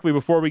really quickly,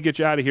 before we get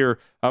you out of here,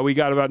 we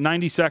got about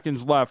 90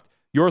 seconds left.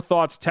 Your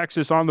thoughts,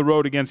 Texas on the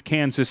road against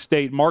Kansas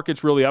State.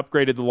 Market's really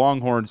upgraded the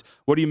Longhorns.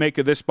 What do you make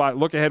of this spot?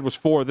 Look ahead was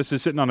 4. This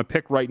is sitting on a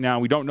pick right now.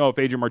 We don't know if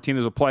Adrian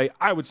Martinez will play.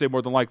 I would say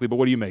more than likely, but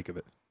what do you make of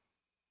it?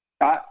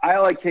 I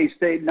like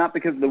K-State, not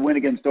because of the win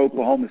against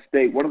Oklahoma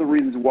State. One of the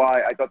reasons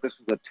why I thought this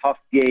was a tough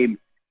game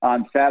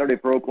on Saturday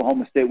for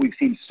Oklahoma State, we've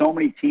seen so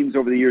many teams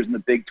over the years in the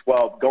Big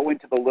 12 go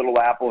into the Little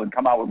Apple and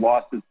come out with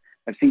losses.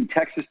 I've seen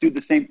Texas do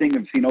the same thing.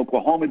 I've seen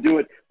Oklahoma do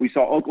it. We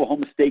saw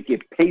Oklahoma State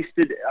get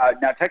pasted.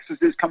 Now Texas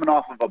is coming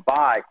off of a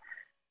bye.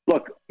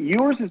 Look,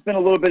 yours has been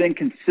a little bit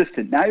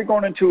inconsistent. Now you're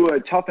going into a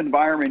tough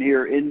environment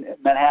here in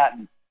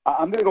Manhattan.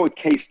 I'm going to go with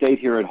K-State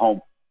here at home.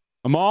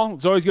 Amal,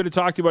 it's always good to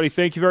talk to you, buddy.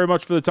 Thank you very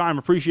much for the time.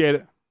 Appreciate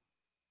it.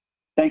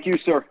 Thank you,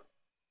 sir.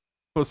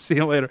 We'll see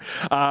you later.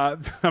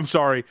 I'm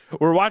sorry.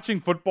 We're watching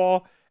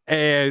football,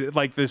 and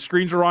like the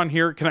screens are on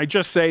here. Can I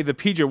just say that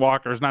PJ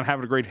Walker is not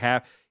having a great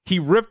half? He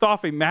ripped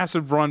off a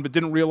massive run, but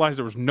didn't realize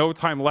there was no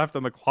time left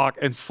on the clock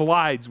and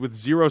slides with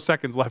 0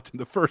 seconds left in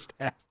the first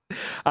half.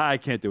 I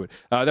can't do it.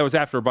 That was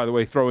after, by the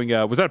way, throwing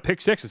was that a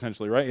pick 6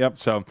 essentially, right? Yep.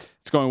 So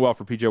it's going well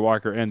for PJ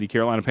Walker and the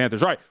Carolina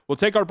Panthers. All right, we'll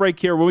take our break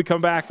here. When we come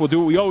back, we'll do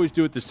what we always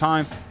do at this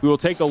time. We will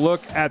take a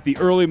look at the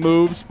early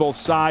moves, both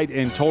side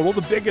and total,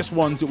 the biggest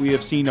ones that we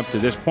have seen up to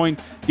this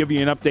point. Give you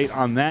an update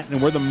on that and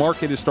where the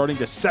market is starting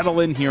to settle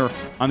in here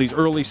on these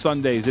early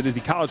Sundays. It is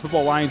the College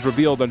Football Lines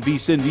Revealed on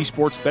VSiN, the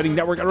Sports Betting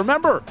Network. And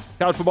remember,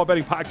 College Football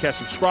Betting Podcast.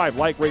 Subscribe,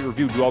 like, rate,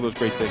 review, do all those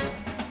great things.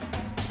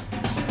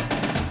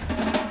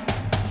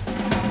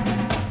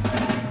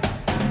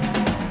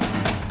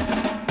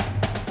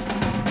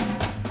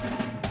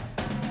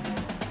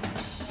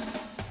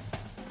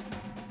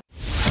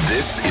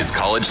 This is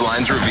College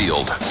Lines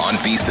Revealed on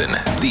VSiN,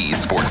 the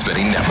Sports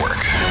Betting Network.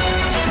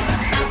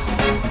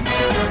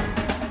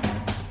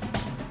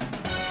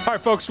 All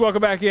right, folks, welcome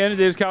back in. It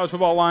is College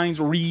Football Lines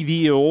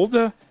Revealed.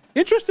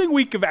 Interesting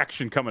week of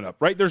action coming up,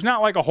 right? There's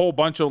not like a whole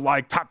bunch of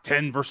like top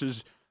 10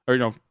 versus, or you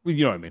know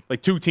what I mean?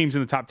 Like 2 teams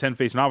in the top 10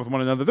 facing off with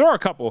one another. There are a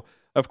couple.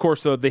 Of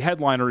course, the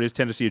headliner is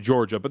Tennessee and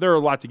Georgia, but there are a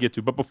lot to get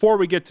to. But before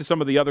we get to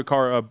some of the other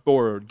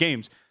board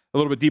games, a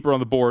little bit deeper on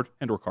the board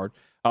and/or card,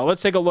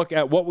 let's take a look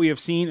at what we have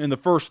seen in the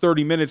first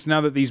 30 minutes now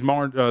that these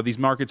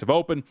markets have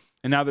opened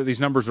and now that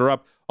these numbers are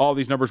up. All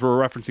these numbers we're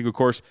referencing, of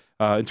course,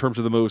 in terms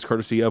of the moves,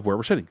 courtesy of where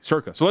we're sitting,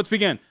 Circa. So let's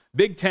begin.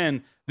 Big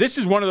Ten. This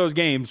is one of those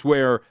games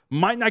where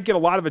might not get a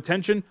lot of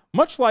attention,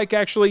 much like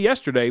actually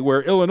yesterday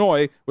where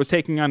Illinois was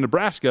taking on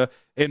Nebraska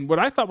in what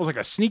I thought was like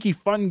a sneaky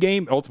fun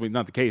game. Ultimately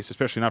not the case,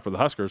 especially not for the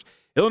Huskers.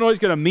 Illinois is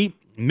going to meet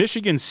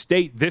Michigan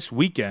State this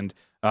weekend.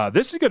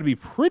 This is going to be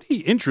pretty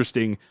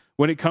interesting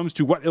when it comes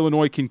to what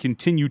Illinois can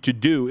continue to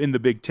do in the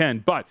Big Ten.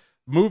 But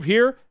move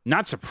here,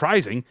 not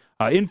surprising,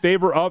 in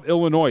favor of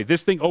Illinois.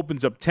 This thing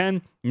opens up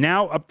 10,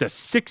 now up to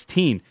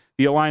 16.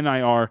 The Illini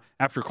are,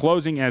 after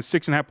closing as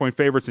 6.5-point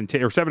favorites or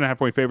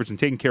 7.5-point favorites and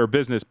taking care of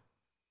business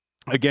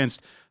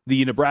against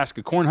the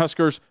Nebraska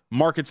Cornhuskers.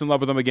 Market's in love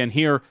with them again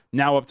here,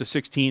 now up to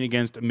 16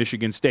 against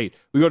Michigan State.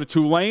 We go to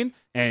Tulane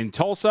and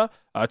Tulsa.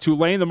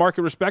 Tulane, the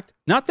market respect,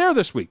 not there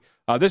this week.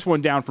 This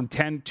one down from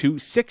 10 to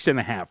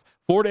 6.5.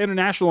 Florida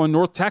International in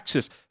North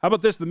Texas. How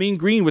about this? The Mean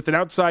Green with an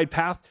outside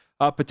path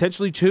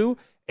potentially to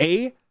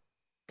a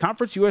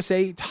Conference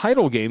USA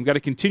title game. Got to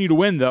continue to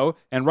win, though,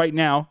 and right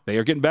now they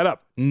are getting bet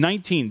up.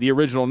 19, the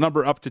original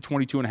number, up to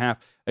 22.5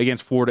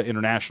 against Florida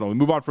International. We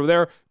move on from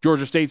there.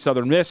 Georgia State,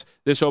 Southern Miss.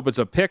 This opens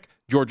a pick.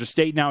 Georgia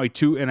State now a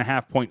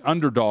 2.5-point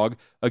underdog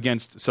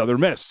against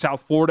Southern Miss.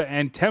 South Florida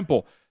and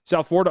Temple.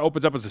 South Florida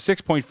opens up as a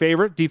 6-point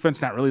favorite.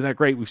 Defense not really that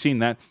great. We've seen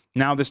that.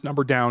 Now this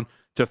number down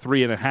to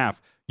 3.5.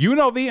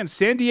 UNLV and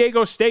San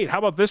Diego State. How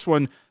about this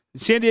one?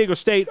 San Diego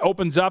State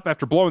opens up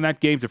after blowing that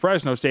game to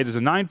Fresno State as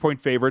a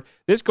 9-point favorite.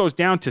 This goes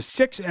down to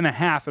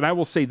 6.5, and I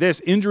will say this,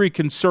 injury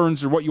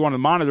concerns are what you want to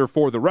monitor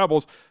for the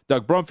Rebels.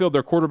 Doug Brumfield,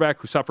 their quarterback,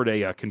 who suffered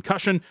a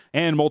concussion,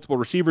 and multiple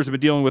receivers have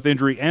been dealing with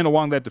injury, and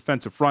along that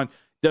defensive front,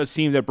 does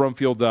seem that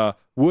Brumfield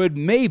would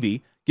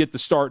maybe get the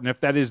start, and if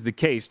that is the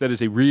case, that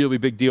is a really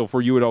big deal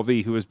for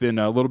UNLV, who has been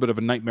a little bit of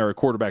a nightmare at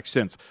quarterback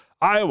since.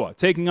 Iowa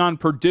taking on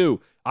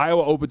Purdue.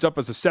 Iowa opens up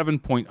as a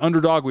 7-point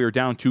underdog. We are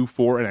down to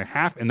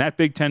 4.5 in that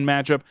Big Ten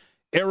matchup.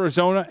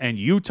 Arizona and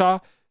Utah.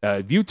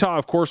 Utah,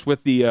 of course,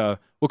 with the,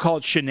 we'll call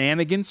it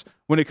shenanigans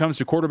when it comes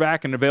to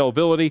quarterback and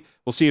availability.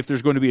 We'll see if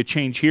there's going to be a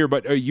change here,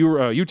 but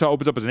Utah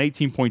opens up as an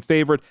 18-point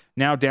favorite,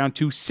 now down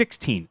to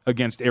 16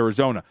 against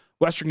Arizona.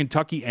 Western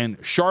Kentucky and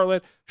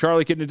Charlotte.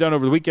 Charlotte getting it done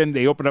over the weekend.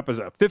 They open up as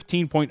a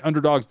 15-point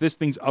underdogs. This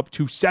thing's up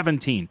to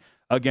 17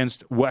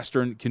 against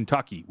Western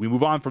Kentucky. We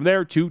move on from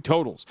there to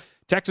totals.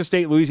 Texas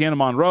State, Louisiana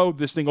Monroe.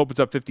 This thing opens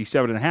up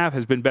 57.5,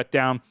 has been bet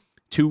down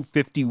to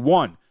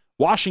 51.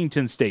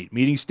 Washington State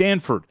meeting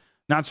Stanford.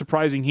 Not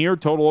surprising here.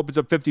 Total opens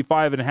up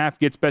 55.5,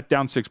 gets bet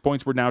down 6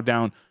 points. We're now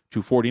down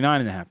to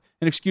 49.5.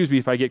 And excuse me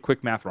if I get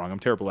quick math wrong. I'm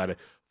terrible at it.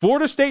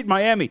 Florida State,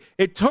 Miami.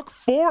 It took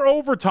 4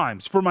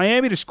 overtimes for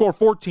Miami to score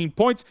 14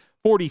 points.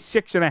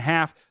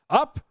 46.5,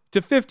 up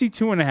to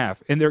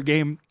 52.5 in their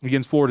game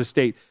against Florida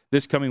State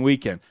this coming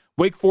weekend.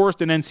 Wake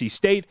Forest and NC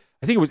State,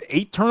 I think it was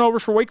 8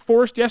 turnovers for Wake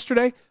Forest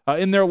yesterday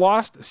in their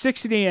loss.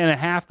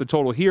 60.5 the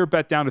total here,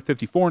 bet down to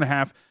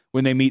 54.5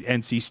 when they meet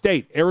NC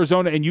State.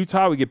 Arizona and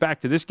Utah, we get back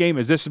to this game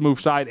as this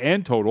moves side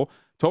and total.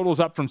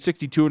 Total's up from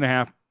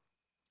 62.5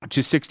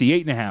 to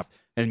 68.5.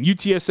 And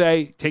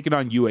UTSA taking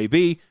on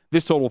UAB.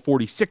 This total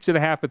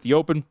 46.5 at the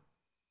open.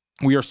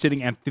 We are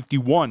sitting at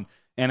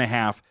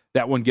 51.5.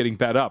 That one getting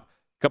bet up.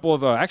 A couple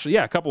of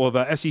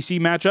SEC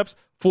matchups.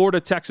 Florida,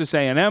 Texas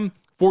A&M,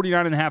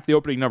 49.5 the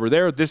opening number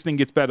there. This thing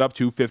gets bet up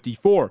to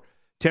 54.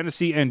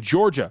 Tennessee and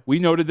Georgia. We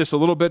noted this a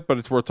little bit, but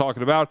it's worth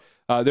talking about.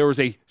 There was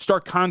a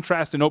stark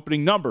contrast in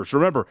opening numbers.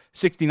 Remember,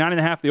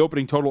 69.5 the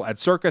opening total at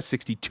Circa,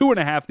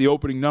 62.5 the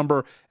opening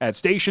number at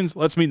Stations.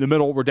 Let's meet in the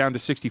middle. We're down to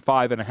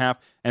 65.5.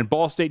 And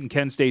Ball State and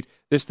Kent State,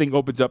 this thing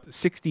opens up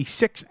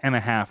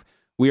 66.5.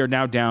 We are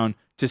now down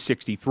to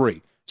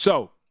 63.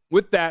 So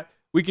with that,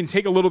 we can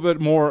take a little bit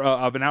more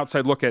of an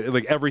outside look at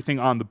like everything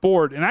on the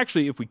board. And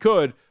actually, if we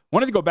could,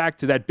 wanted to go back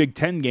to that Big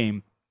Ten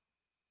game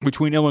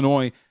between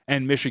Illinois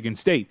and Michigan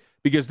State,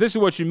 because this is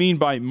what you mean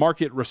by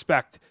market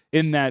respect,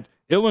 in that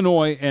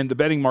Illinois and the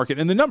betting market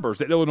and the numbers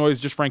that Illinois is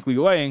just frankly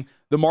laying,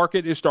 the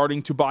market is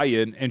starting to buy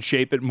in and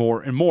shape it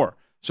more and more.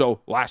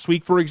 So last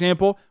week, for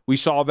example, we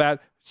saw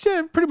that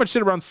pretty much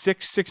sit around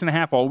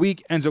 6.5 all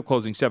week, ends up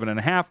closing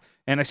 7.5.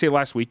 And I say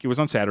last week, it was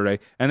on Saturday,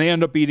 and they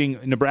end up beating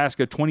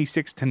Nebraska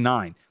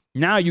 26-9.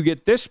 Now you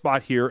get this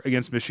spot here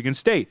against Michigan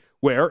State,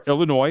 where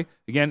Illinois,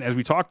 again, as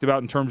we talked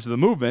about in terms of the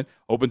movement,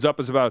 opens up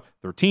as about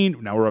 13.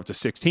 Now we're up to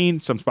 16,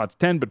 some spots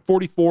 10, but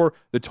 44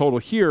 the total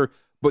here.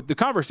 But the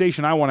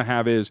conversation I want to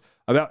have is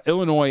about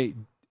Illinois,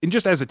 and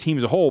just as a team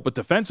as a whole, but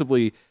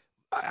defensively,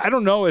 I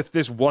don't know if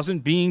this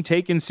wasn't being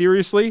taken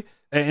seriously,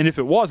 and if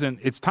it wasn't,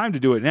 it's time to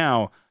do it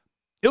now.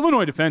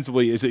 Illinois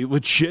defensively is a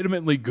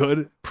legitimately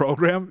good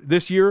program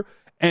this year.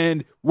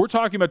 And we're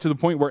talking about to the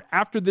point where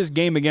after this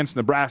game against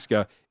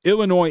Nebraska,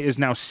 Illinois is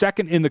now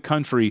second in the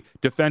country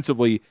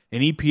defensively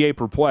in EPA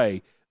per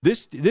play.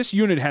 This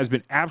unit has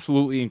been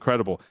absolutely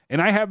incredible.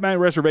 And I have my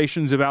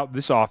reservations about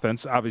this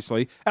offense,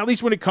 obviously, at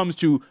least when it comes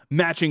to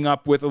matching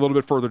up with a little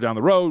bit further down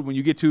the road. When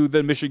you get to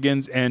the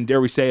Michigans and,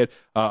 dare we say it,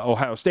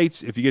 Ohio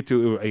States, if you get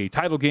to a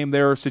title game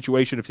there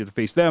situation, if you have to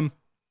face them,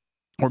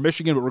 or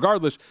Michigan. But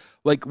regardless,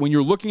 like when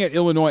you're looking at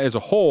Illinois as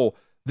a whole,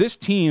 this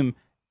team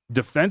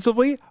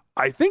defensively,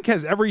 I think,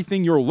 has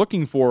everything you're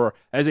looking for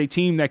as a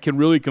team that can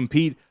really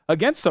compete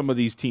against some of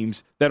these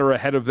teams that are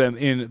ahead of them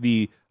in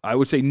the, I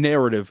would say,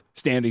 narrative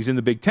standings in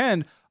the Big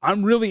Ten.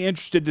 I'm really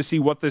interested to see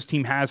what this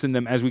team has in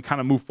them as we kind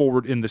of move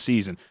forward in the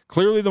season.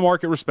 Clearly, the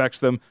market respects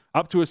them.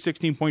 Up to a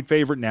 16-point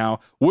favorite now.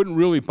 Wouldn't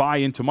really buy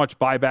into much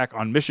buyback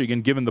on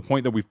Michigan, given the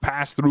point that we've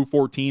passed through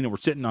 14 and we're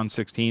sitting on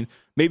 16.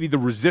 Maybe the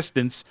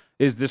resistance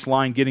is this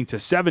line getting to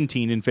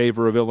 17 in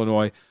favor of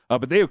Illinois.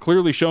 But they have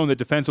clearly shown that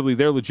defensively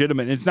they're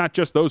legitimate. And it's not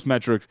just those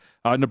metrics.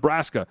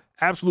 Nebraska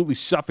absolutely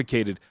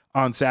suffocated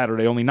on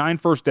Saturday. Only 9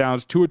 first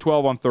downs, 2 of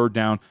 12 on third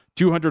down,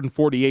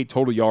 248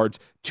 total yards,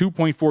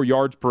 2.4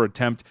 yards per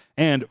attempt,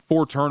 and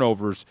 4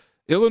 turnovers.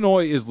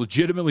 Illinois is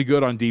legitimately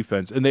good on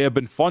defense, and they have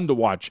been fun to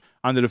watch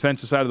on the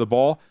defensive side of the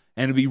ball.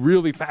 And it'll be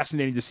really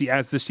fascinating to see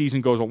as this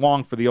season goes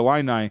along for the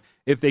Illini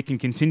if they can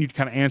continue to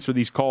kind of answer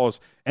these calls.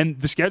 And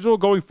the schedule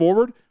going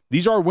forward,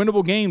 these are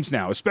winnable games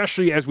now,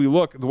 especially as we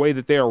look the way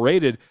that they are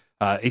rated.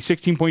 A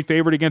 16-point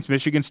favorite against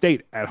Michigan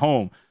State at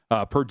home.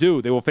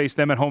 Purdue, they will face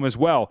them at home as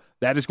well.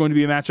 That is going to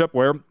be a matchup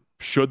where,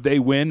 should they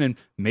win and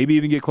maybe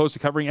even get close to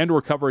covering and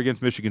or cover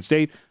against Michigan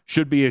State,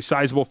 should be a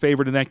sizable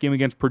favorite in that game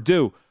against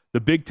Purdue. The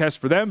big test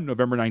for them,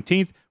 November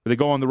 19th, where they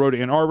go on the road to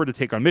Ann Arbor to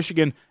take on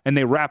Michigan, and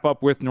they wrap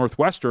up with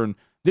Northwestern.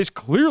 This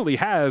clearly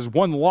has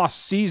one-loss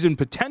season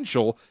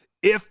potential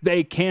if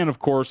they can, of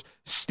course,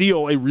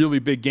 steal a really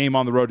big game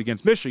on the road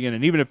against Michigan.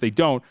 And even if they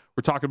don't,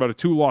 we're talking about a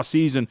 2-loss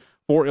season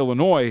for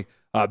Illinois.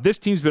 This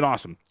team's been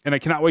awesome, and I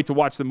cannot wait to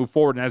watch them move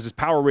forward. And as this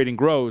power rating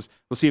grows,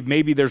 we'll see if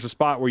maybe there's a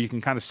spot where you can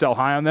kind of sell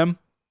high on them.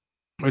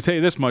 I'll tell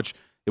you this much,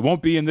 it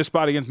won't be in this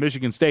spot against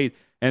Michigan State,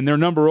 and their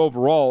number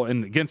overall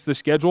and against this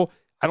schedule,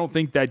 I don't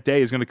think that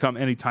day is going to come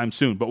anytime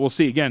soon. But we'll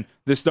see. Again,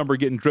 this number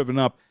getting driven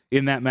up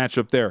in that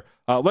matchup there.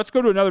 Let's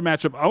go to another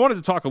matchup. I wanted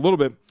to talk a little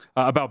bit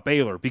about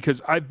Baylor,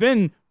 because I've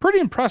been pretty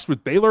impressed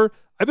with Baylor.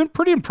 I've been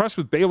pretty impressed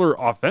with Baylor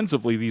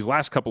offensively these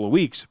last couple of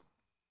weeks.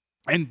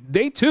 And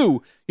they,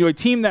 too, a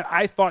team that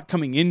I thought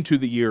coming into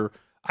the year,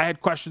 I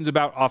had questions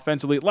about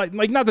offensively. Like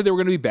not that they were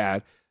going to be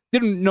bad.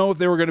 Didn't know if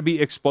they were going to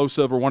be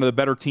explosive or one of the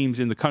better teams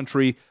in the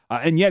country.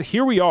 And yet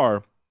here we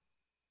are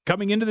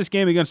coming into this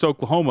game against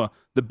Oklahoma.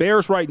 The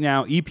Bears right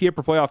now, EPA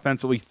per play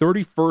offensively,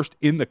 31st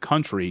in the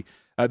country.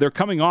 They're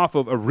coming off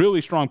of a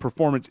really strong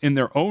performance in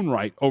their own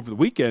right over the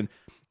weekend.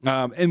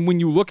 And when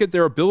you look at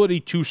their ability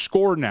to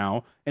score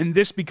now, and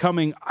this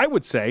becoming, I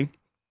would say,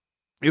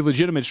 a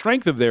legitimate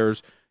strength of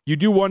theirs, you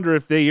do wonder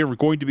if they are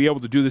going to be able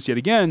to do this yet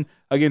again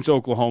against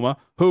Oklahoma,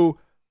 who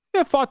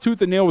fought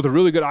tooth and nail with a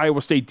really good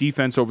Iowa State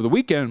defense over the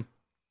weekend.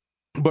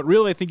 But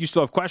really, I think you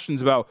still have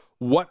questions about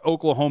what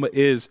Oklahoma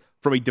is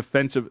from a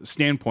defensive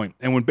standpoint.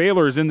 And when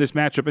Baylor is in this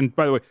matchup, and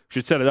by the way,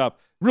 should set it up,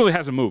 really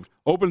hasn't moved.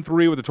 Open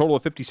 3 with a total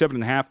of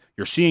 57.5.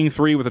 You're seeing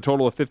 3 with a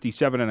total of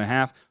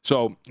 57.5.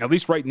 So at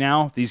least right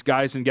now, these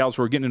guys and gals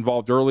who are getting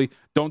involved early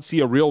don't see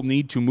a real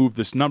need to move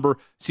this number.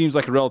 Seems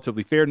like a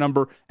relatively fair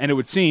number. And it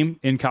would seem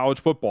in college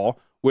football,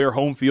 where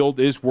home field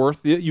is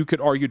worth, you could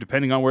argue,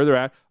 depending on where they're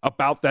at,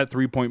 about that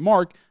 3-point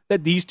mark,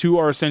 that these two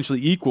are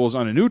essentially equals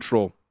on a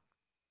neutral.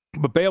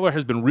 But Baylor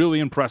has been really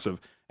impressive.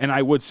 And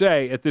I would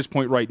say at this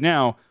point right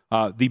now,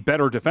 the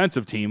better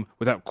defensive team,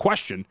 without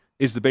question,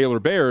 is the Baylor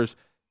Bears.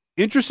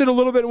 Interested a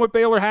little bit in what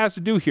Baylor has to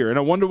do here, and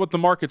I wonder what the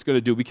market's going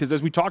to do, because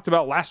as we talked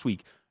about last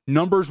week,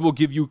 numbers will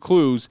give you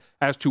clues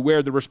as to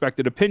where the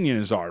respected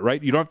opinions are,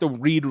 right? You don't have to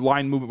read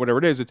line movement, whatever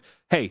it is. It's,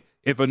 hey,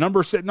 if a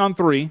number's sitting on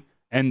 3,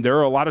 and there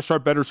are a lot of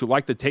sharp bettors who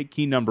like to take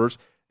key numbers,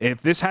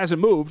 if this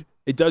hasn't moved,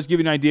 it does give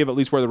you an idea of at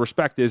least where the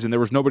respect is, and there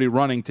was nobody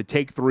running to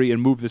take 3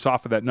 and move this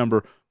off of that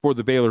number for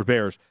the Baylor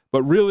Bears.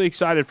 But really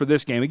excited for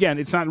this game. Again,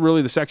 it's not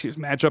really the sexiest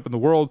matchup in the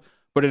world,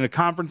 but in a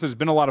conference that's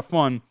been a lot of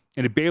fun,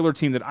 and a Baylor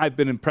team that I've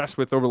been impressed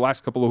with over the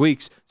last couple of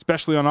weeks,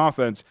 especially on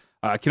offense.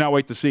 I cannot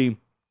wait to see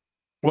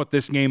what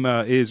this game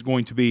is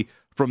going to be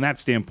from that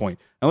standpoint.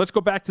 Now let's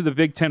go back to the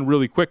Big Ten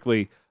really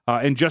quickly,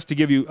 and just to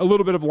give you a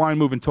little bit of line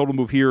move and total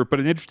move here, but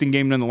an interesting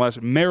game nonetheless.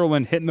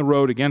 Maryland hitting the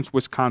road against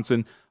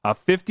Wisconsin.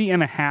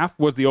 50.5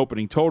 was the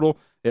opening total.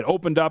 It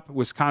opened up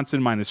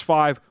Wisconsin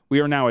 -5. We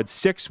are now at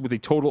 6 with a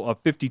total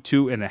of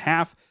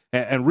 52.5.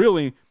 And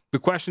really, the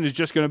question is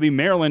just going to be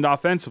Maryland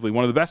offensively,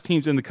 one of the best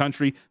teams in the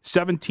country,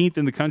 17th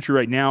in the country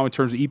right now in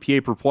terms of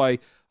EPA per play,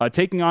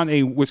 taking on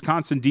a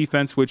Wisconsin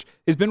defense, which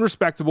has been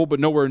respectable but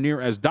nowhere near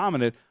as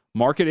dominant.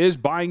 Market is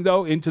buying,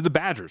 though, into the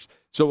Badgers.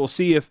 So we'll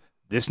see if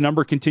this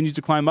number continues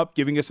to climb up,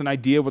 giving us an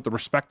idea of what the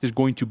respect is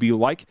going to be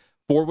like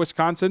for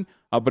Wisconsin.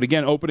 But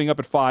again, opening up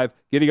at 5,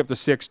 getting up to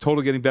 6,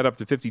 total getting bet up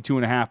to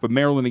 52.5. But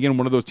Maryland, again,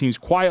 one of those teams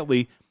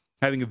quietly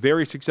having a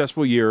very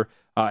successful year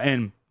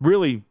and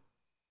really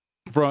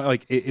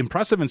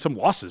impressive in some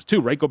losses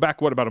too, right? Go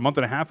back, about a month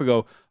and a half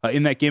ago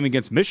in that game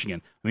against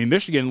Michigan. I mean,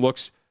 Michigan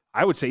looks,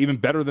 I would say, even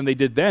better than they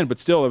did then, but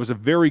still, it was a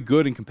very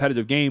good and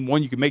competitive game.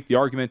 One, you could make the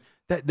argument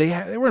that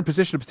they were in a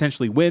position to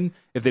potentially win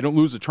if they don't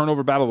lose the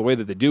turnover battle the way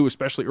that they do,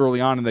 especially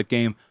early on in that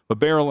game. But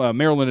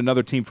Maryland,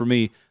 another team for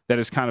me that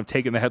has kind of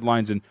taken the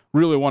headlines and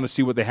really want to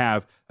see what they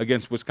have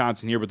against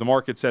Wisconsin here. But the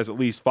market says at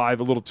least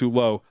 5, a little too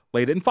low.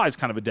 Late, and 5 is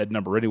kind of a dead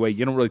number anyway.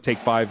 You don't really take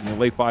 5 and you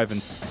lay 5,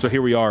 and so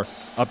here we are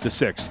up to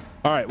 6.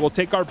 All right, we'll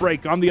take our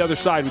break. On the other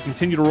side, we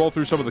continue to roll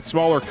through some of the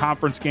smaller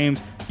conference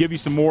games, give you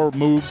some more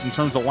moves in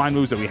terms of line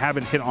moves that we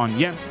haven't hit on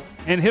yet,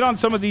 and hit on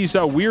some of these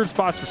weird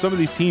spots for some of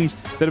these teams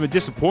that have been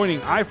disappointing.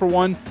 I, for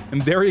one,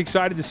 am very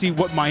excited to see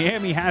what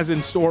Miami has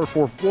in store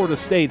for Florida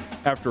State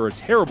after a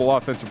terrible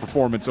offensive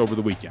performance over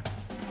the weekend.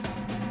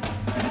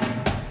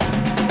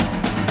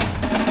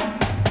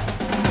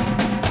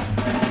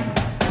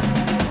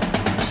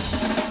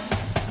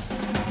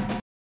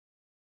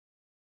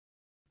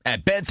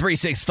 At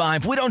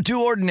Bet365, we don't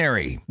do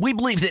ordinary. We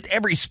believe that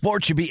every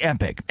sport should be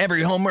epic.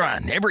 Every home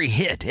run, every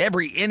hit,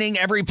 every inning,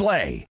 every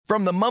play.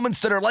 From the moments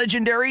that are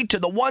legendary to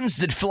the ones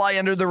that fly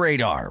under the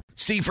radar.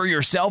 See for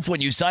yourself when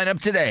you sign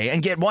up today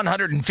and get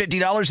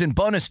 $150 in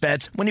bonus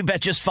bets when you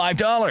bet just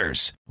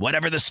 $5.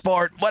 Whatever the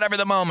sport, whatever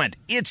the moment,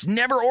 it's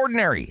never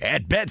ordinary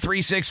at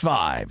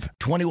Bet365.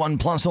 21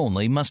 plus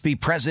only. Must be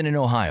present in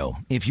Ohio.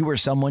 If you or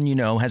someone you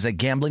know has a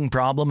gambling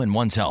problem and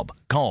wants help,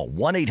 call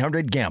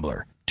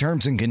 1-800-GAMBLER.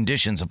 Terms and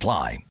conditions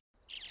apply.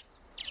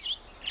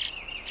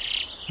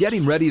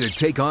 Getting ready to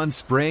take on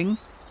spring?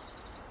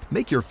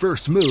 Make your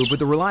first move with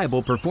the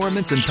reliable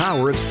performance and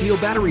power of Steel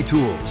battery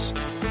tools.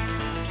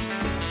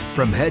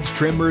 From hedge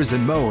trimmers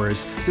and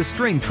mowers to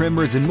string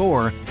trimmers and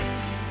more,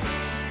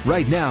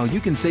 right now you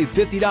can save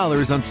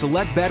 $50 on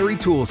select battery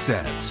tool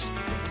sets.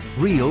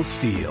 Real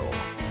Steel.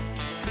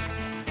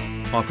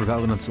 Offer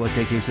valid on select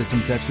AK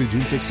system sets through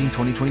June 16,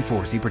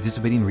 2024. See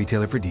participating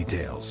retailer for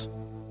details.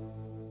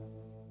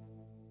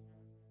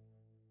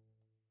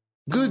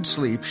 Good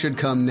sleep should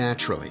come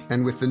naturally,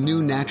 and with the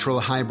new Natural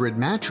Hybrid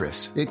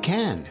mattress, it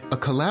can. A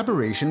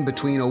collaboration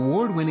between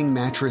award-winning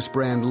mattress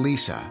brand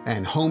Leesa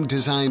and home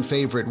design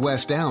favorite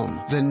West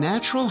Elm, the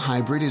Natural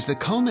Hybrid is the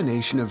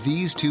culmination of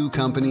these two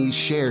companies'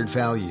 shared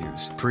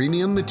values: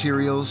 premium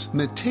materials,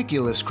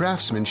 meticulous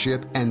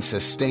craftsmanship, and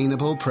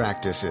sustainable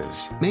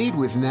practices. Made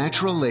with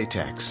natural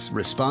latex,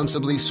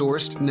 responsibly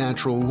sourced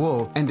natural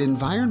wool, and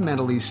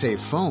environmentally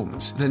safe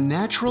foams, the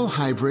Natural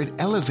Hybrid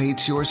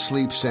elevates your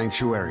sleep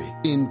sanctuary,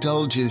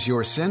 indulges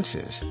your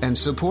senses, and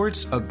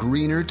supports a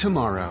greener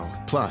tomorrow.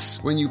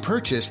 Plus, when you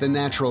purchase the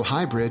Natural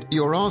Hybrid,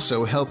 you're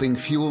also helping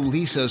fuel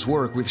Leesa's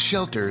work with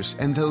shelters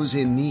and those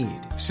in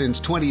need. Since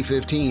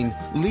 2015,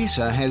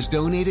 Leesa has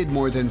donated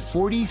more than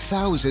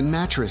 40,000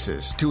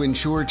 mattresses to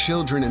ensure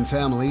children and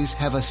families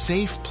have a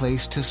safe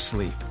place to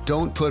sleep.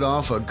 Don't put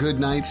off a good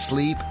night's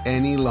sleep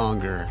any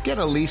longer. Get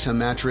a Leesa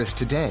mattress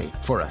today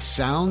for a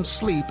sound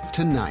sleep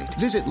tonight.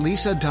 Visit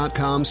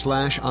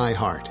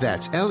leesa.com/iHeart.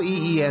 That's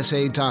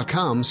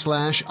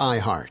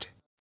LEESA.com/iHeart.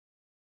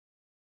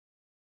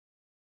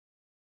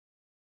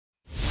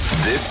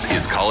 This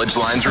is College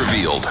Lines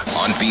Revealed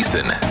on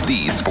VSiN,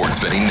 the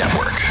Sports Betting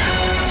Network.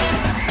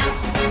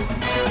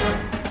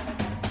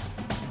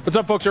 What's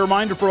up, folks? A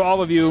reminder for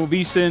all of you,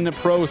 VSiN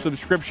Pro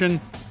subscription,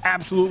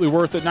 absolutely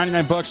worth it.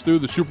 $99 through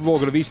the Super Bowl.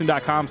 Go to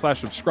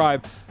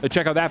VSiN.com/subscribe to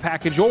check out that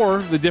package or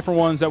the different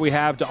ones that we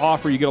have to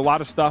offer. You get a lot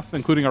of stuff,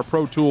 including our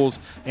pro tools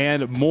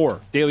and more.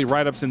 Daily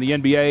write-ups in the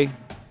NBA,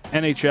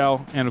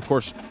 NHL, and, of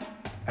course,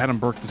 Adam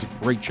Burke does a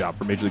great job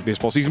for Major League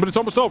Baseball season, but it's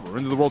almost over.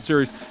 Into the World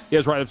Series. He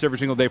has write-ups every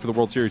single day for the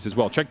World Series as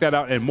well. Check that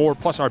out and more,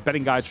 plus our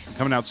betting guides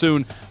coming out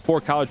soon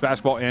for college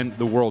basketball and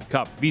the World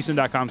Cup.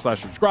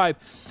 VSiN.com/subscribe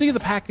to get the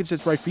package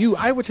that's right for you.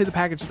 I would say the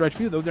package that's right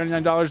for you, though,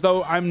 $99,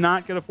 though. I'm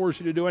not going to force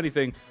you to do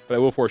anything, but I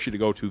will force you to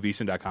go to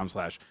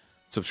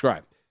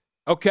VSiN.com/subscribe.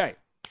 Okay,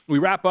 we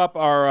wrap up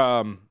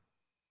our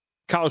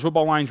college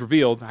football lines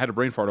revealed. I had a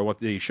brain fart on what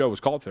the show was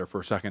called there for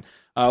a second.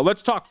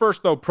 Let's talk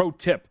first, though, pro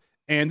tip.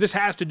 And this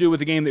has to do with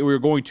the game that we were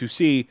going to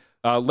see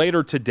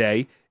later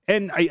today.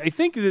 And I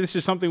think this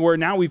is something where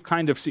now we've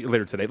kind of seen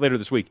later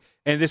this week.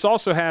 And this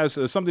also has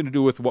something to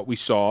do with what we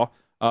saw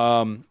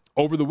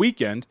over the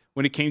weekend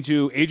when it came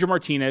to Adrian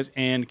Martinez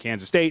and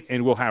Kansas State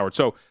and Will Howard.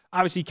 So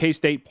obviously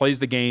K-State plays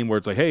the game where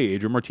it's like, hey,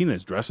 Adrian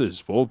Martinez dresses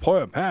full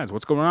pads.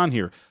 What's going on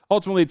here?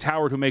 Ultimately, it's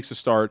Howard who makes a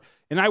start.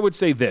 And I would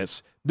say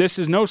this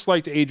is no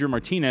slight to Adrian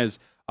Martinez,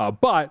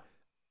 but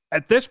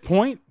at this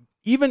point,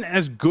 even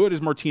as good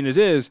as Martinez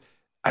is,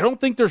 I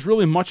don't think there's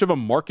really much of a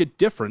market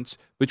difference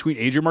between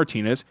Adrian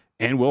Martinez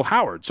and Will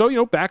Howard.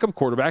 So, backup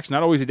quarterbacks,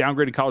 not always a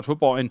downgrade in college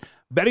football, and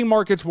betting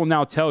markets will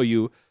now tell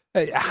you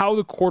how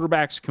the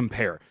quarterbacks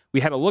compare. We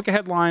had a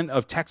look-ahead line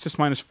of Texas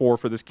 -4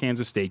 for this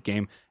Kansas State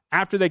game.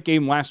 After that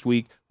game last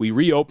week, we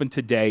reopened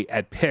today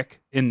at pick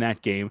in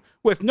that game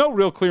with no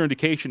real clear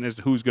indication as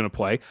to who's going to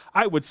play.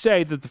 I would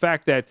say that the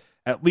fact that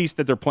at least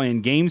that they're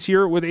playing games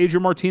here with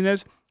Adrian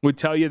Martinez would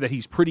tell you that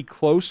he's pretty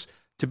close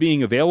to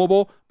being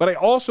available. But I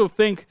also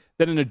think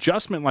that an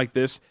adjustment like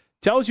this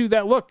tells you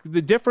that, look,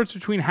 the difference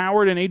between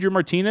Howard and Adrian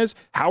Martinez,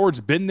 Howard's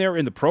been there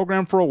in the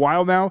program for a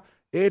while now,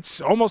 it's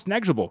almost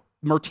negligible.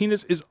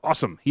 Martinez is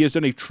awesome. He has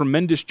done a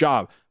tremendous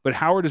job. But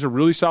Howard is a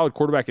really solid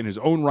quarterback in his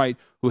own right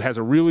who has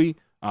a really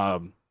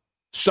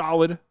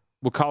solid,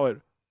 we'll call it,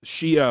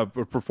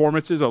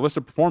 performances, a list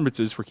of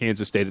performances for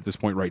Kansas State at this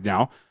point right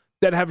now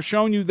that have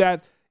shown you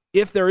that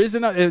if there is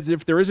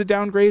a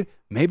downgrade,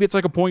 maybe it's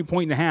like a point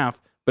and a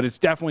half, but it's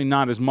definitely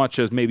not as much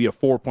as maybe a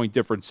 4-point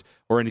difference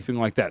or anything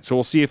like that. So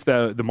we'll see if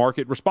the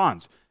market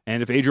responds.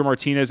 And if Adrian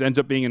Martinez ends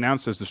up being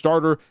announced as the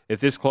starter,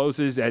 if this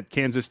closes at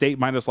Kansas State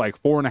minus like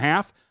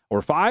 4.5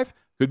 or 5,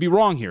 could be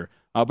wrong here.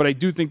 But I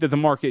do think that the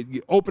market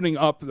opening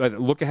up that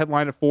look-ahead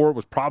line at 4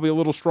 was probably a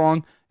little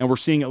strong, and we're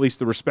seeing at least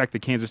the respect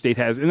that Kansas State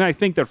has. And I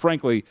think that,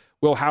 frankly,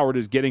 Will Howard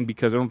is getting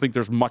because I don't think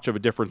there's much of a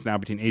difference now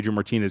between Adrian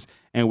Martinez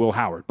and Will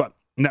Howard. But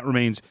that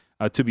remains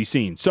to be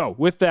seen. So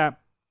with that,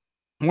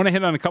 I want to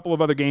hit on a couple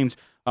of other games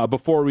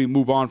before we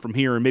move on from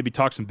here and maybe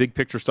talk some big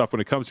picture stuff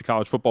when it comes to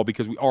college football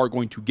because we are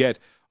going to get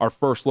our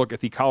first look at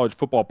the college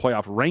football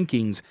playoff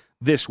rankings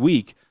this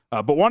week.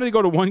 But wanted to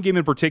go to one game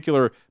in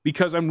particular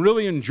because I'm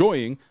really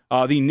enjoying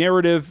the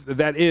narrative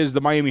that is the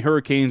Miami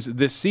Hurricanes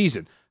this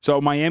season. So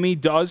Miami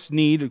does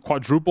need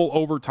quadruple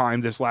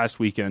overtime this last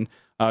weekend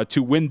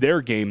to win their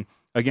game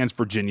against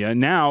Virginia.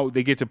 Now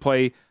they get to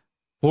play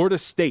Florida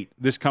State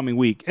this coming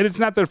week. And it's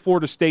not that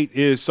Florida State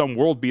is some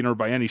world beater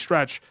by any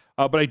stretch,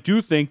 but I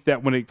do think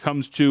that when it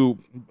comes to,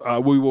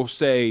 we will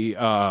say,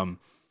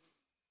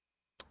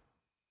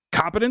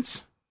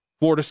 competence,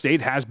 Florida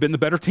State has been the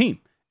better team.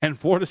 And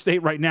Florida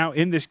State right now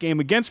in this game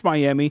against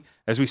Miami,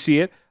 as we see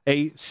it,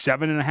 a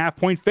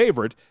 7.5-point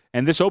favorite.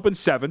 And this opens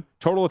 7,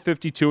 total of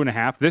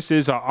 52.5. This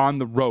is on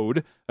the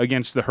road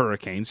against the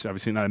Hurricanes.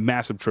 Obviously not a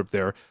massive trip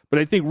there. But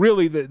I think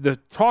really the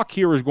talk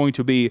here is going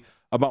to be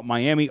about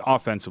Miami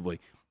offensively.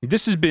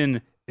 This has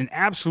been an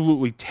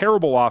absolutely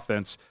terrible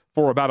offense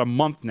for about a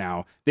month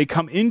now. They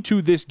come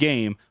into this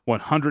game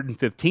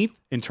 115th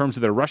in terms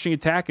of their rushing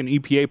attack and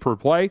EPA per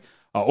play.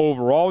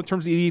 Overall, in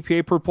terms of the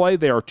EPA per play,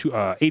 they are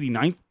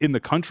 89th in the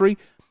country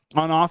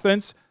on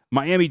offense.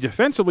 Miami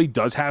defensively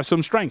does have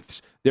some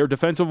strengths. Their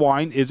defensive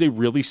line is a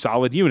really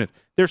solid unit.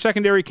 Their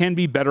secondary can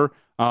be better,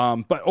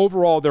 but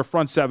overall, their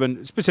front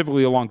seven,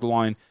 specifically along the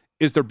line,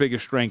 is their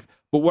biggest strength.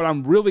 But what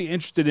I'm really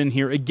interested in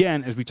here,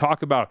 again, as we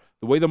talk about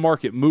the way the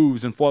market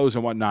moves and flows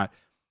and whatnot,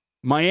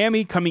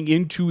 Miami coming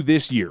into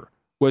this year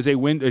was a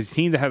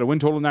team that had a win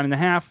total of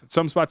 9.5.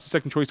 Some spots, the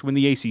second choice to win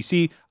the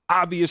ACC.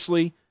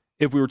 Obviously,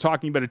 if we were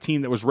talking about a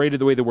team that was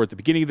rated the way they were at the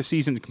beginning of the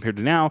season compared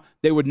to now,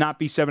 they would not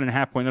be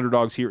 7.5-point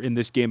underdogs here in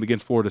this game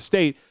against Florida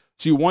State.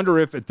 So you wonder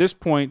if at this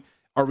point,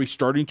 are we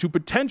starting to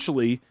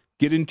potentially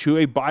get into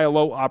a buy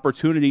low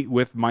opportunity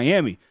with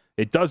Miami?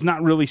 It does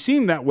not really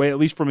seem that way, at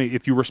least for me,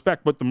 if you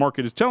respect what the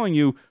market is telling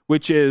you,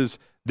 which is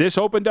this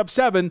opened up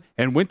 7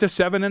 and went to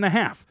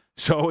 7.5.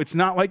 So it's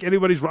not like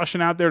anybody's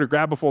rushing out there to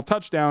grab a full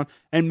touchdown,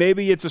 and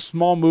maybe it's a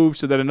small move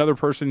so that another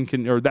person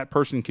can, or that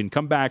person can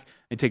come back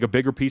and take a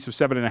bigger piece of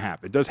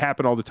 7.5. It does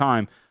happen all the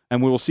time,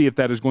 and we will see if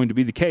that is going to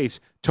be the case.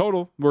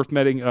 Total worth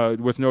noting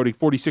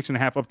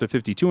 46.5 up to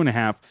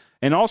 52.5,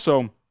 and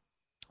also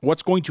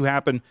what's going to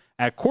happen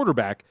at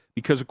quarterback,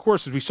 because, of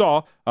course, as we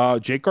saw,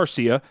 Jake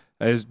Garcia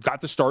has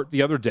got the start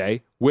the other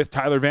day with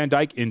Tyler Van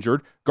Dyke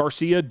injured.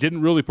 Garcia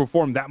didn't really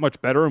perform that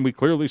much better, and we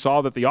clearly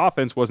saw that the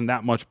offense wasn't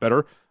that much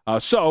better.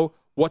 So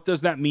what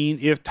does that mean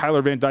if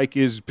Tyler Van Dyke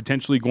is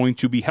potentially going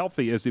to be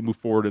healthy as they move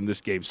forward in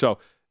this game? So,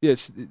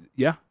 yes,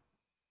 yeah.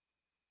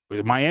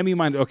 Miami,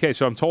 okay,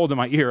 so I'm told in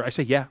my ear, I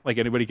say, yeah, like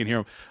anybody can hear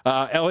him.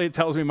 Elliot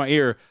tells me in my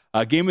ear,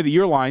 game of the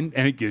year line,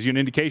 and it gives you an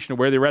indication of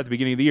where they were at the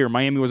beginning of the year.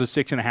 Miami was a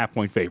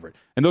 6.5-point favorite.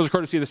 And those are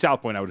courtesy of the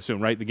South Point, I would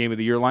assume, right? The game of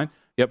the year line.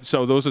 Yep,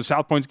 so those are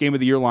South Point's game of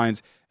the year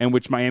lines, in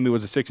which Miami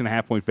was a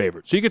 6.5-point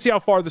favorite. So you can see how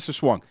far this has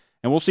swung.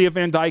 And we'll see if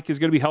Van Dyke is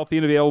going to be healthy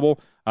and available.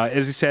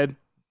 As I said,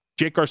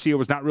 Jake Garcia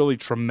was not really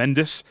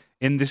tremendous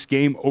in this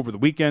game over the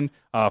weekend.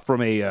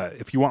 From a,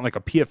 if you want like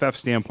a PFF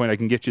standpoint, I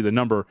can get you the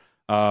number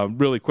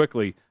really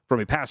quickly from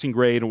a passing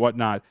grade and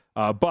whatnot.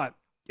 But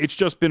it's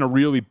just been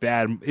really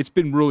bad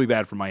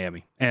for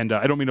Miami. And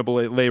I don't mean to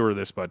belabor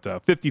this, but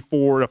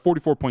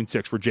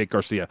 44.6 for Jake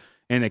Garcia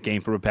in that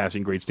game from a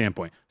passing grade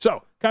standpoint.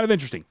 So kind of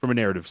interesting from a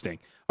narrative sting.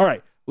 All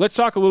right, let's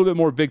talk a little bit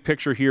more big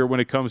picture here when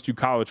it comes to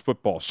college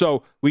football.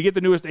 So we get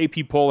the newest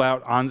AP poll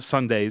out on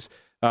Sundays.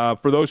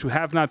 For those who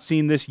have not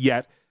seen this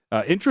yet,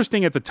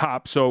 interesting at the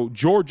top. So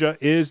Georgia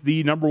is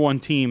the number one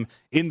team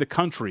in the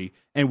country,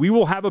 and we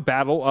will have a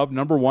battle of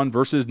number one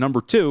versus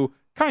number two,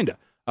 kind of.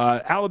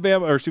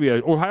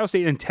 Ohio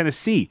State and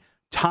Tennessee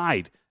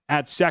tied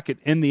at second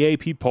in the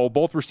AP poll,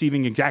 both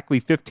receiving exactly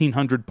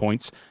 1,500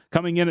 points.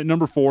 Coming in at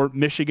number 4,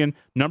 Michigan,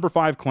 number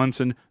 5,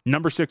 Clemson,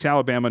 number 6,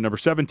 Alabama, number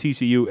 7,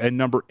 TCU, and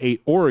number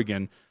 8,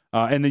 Oregon.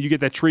 And then you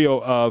get that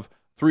trio of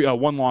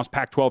one-loss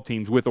Pac-12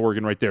 teams with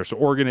Oregon right there. So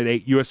Oregon at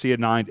 8, USC at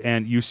 9,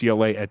 and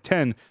UCLA at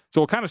 10.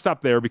 So we'll kind of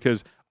stop there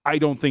because I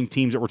don't think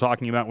teams that we're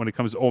talking about when it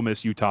comes to Ole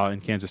Miss, Utah,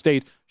 and Kansas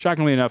State,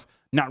 shockingly enough,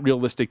 not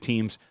realistic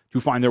teams to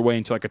find their way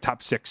into like a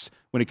top 6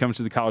 when it comes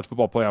to the college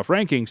football playoff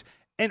rankings.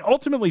 And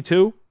ultimately,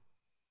 too,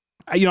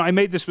 I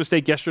made this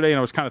mistake yesterday and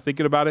I was kind of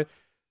thinking about it.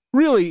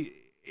 Really,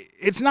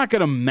 it's not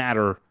going to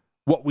matter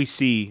what we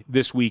see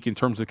this week in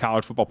terms of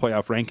college football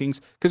playoff rankings,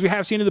 because we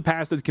have seen in the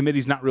past that the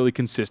committee's not really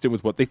consistent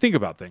with what they think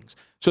about things.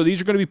 So these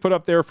are going to be put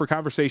up there for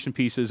conversation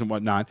pieces and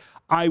whatnot.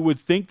 I would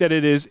think that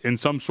it is in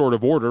some sort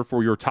of order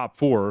for your top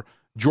 4,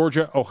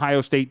 Georgia,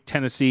 Ohio State,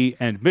 Tennessee,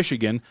 and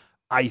Michigan.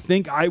 I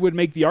think I would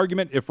make the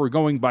argument, if we're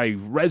going by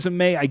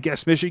resume, I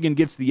guess Michigan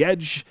gets the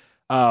edge,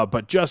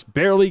 but just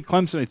barely.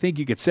 Clemson, I think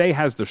you could say,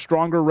 has the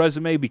stronger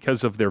resume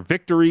because of their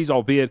victories,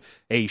 albeit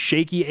a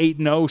shaky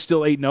 8-0,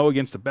 still 8-0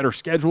 against a better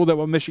schedule than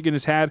what Michigan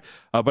has had.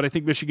 But I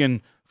think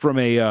Michigan, from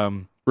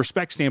a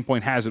respect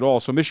standpoint, has it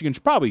all. So Michigan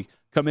should probably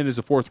come in as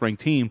a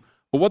 4th-ranked team.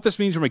 But what this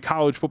means from a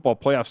college football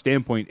playoff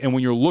standpoint, and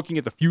when you're looking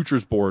at the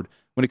futures board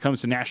when it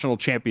comes to national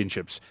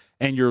championships,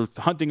 and you're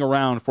hunting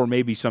around for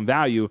maybe some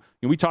value,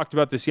 and we talked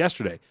about this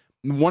yesterday.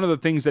 One of the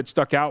things that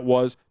stuck out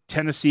was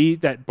Tennessee,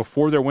 that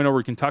before their win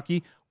over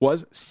Kentucky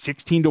was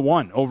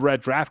 16-1 over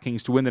at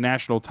DraftKings to win the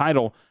national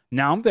title.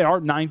 Now they are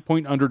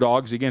 9-point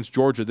underdogs against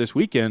Georgia this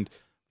weekend.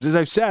 But as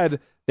I've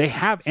said, they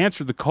have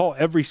answered the call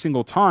every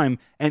single time.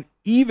 And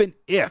even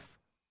if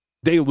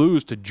they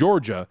lose to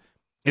Georgia,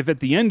 if at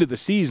the end of the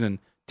season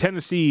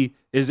Tennessee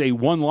is a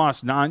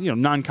one-loss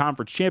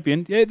non-conference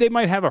champion, they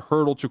might have a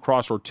hurdle to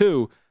cross or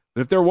two.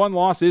 But if their one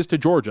loss is to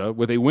Georgia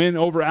with a win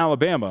over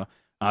Alabama,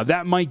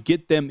 that might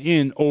get them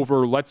in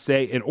over, let's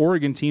say, an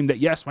Oregon team that,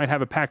 yes, might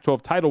have a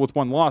Pac-12 title with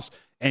one loss,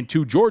 and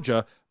to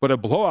Georgia, but a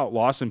blowout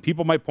loss, and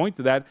people might point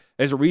to that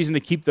as a reason to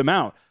keep them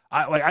out.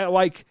 I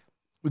like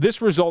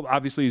this result.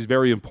 Obviously, is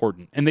very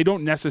important, and they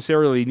don't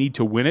necessarily need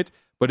to win it.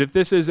 But if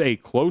this is a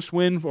close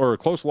win or a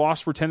close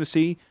loss for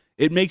Tennessee,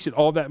 it makes it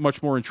all that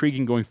much more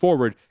intriguing going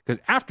forward,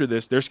 because after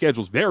this, their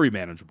schedule's very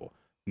manageable.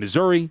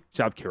 Missouri,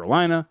 South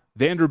Carolina,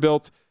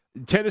 Vanderbilt.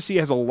 Tennessee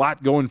has a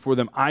lot going for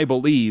them, I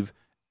believe,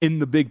 in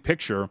the big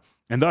picture.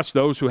 And thus,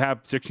 those who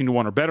have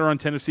 16-1 or better on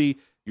Tennessee,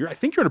 I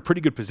think you're in a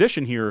pretty good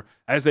position here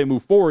as they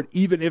move forward,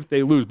 even if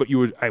they lose. But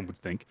I would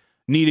think,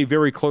 need a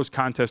very close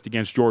contest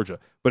against Georgia.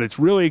 But it's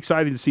really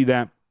exciting to see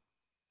that.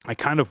 I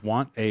kind of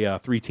want a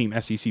 3-team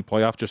SEC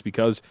playoff just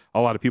because a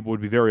lot of people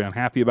would be very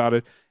unhappy about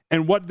it.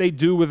 And what they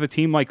do with a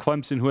team like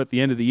Clemson, who at the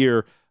end of the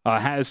year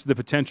has the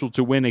potential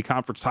to win a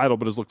conference title,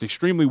 but has looked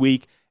extremely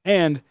weak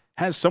and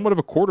has somewhat of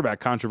a quarterback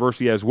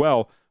controversy as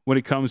well when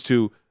it comes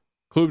to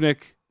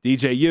Klubnik,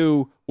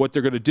 DJU, what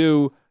they're going to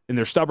do, and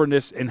their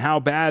stubbornness, and how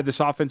bad this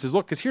offense has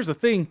looked. Because here's the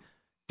thing,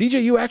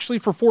 DJU actually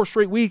for 4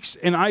 straight weeks,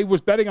 and I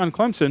was betting on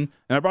Clemson, and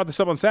I brought this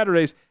up on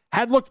Saturdays,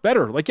 had looked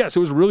better. Like, yes, it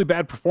was a really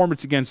bad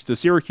performance against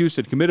Syracuse,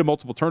 had committed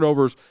multiple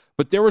turnovers,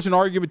 but there was an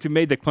argument to be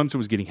made that Clemson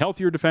was getting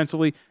healthier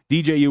defensively,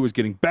 DJU was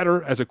getting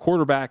better as a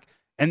quarterback,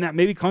 and that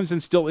maybe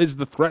Clemson still is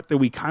the threat that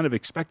we kind of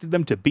expected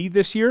them to be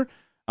this year.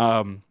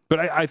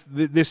 But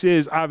this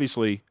is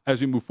obviously,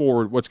 as we move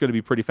forward, what's going to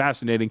be pretty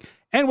fascinating.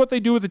 And what they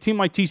do with a team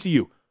like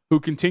TCU, who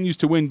continues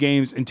to win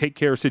games and take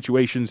care of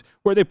situations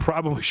where they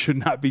probably should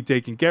not be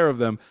taking care of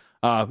them.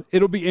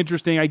 It'll be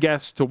interesting, I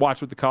guess, to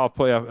watch what the college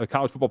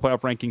football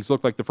playoff rankings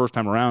look like the first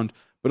time around.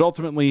 But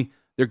ultimately,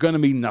 they're going to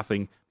mean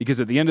nothing because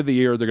at the end of the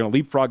year, they're going to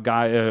leapfrog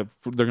they're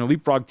going to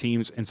leapfrog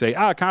teams and say,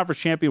 conference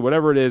champion,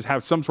 whatever it is,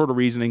 have some sort of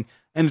reasoning,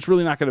 and it's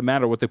really not going to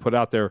matter what they put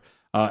out there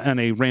on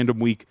a random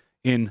week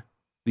in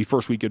the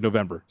first week of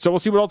November. So we'll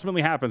see what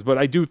ultimately happens, but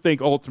I do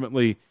think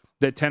ultimately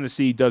that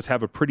Tennessee does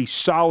have a pretty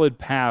solid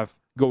path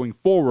going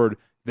forward.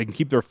 They can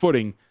keep their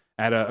footing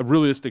at a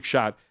realistic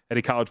shot at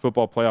a college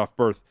football playoff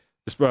berth,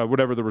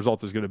 whatever the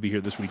result is going to be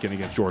here this weekend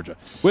against Georgia.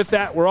 With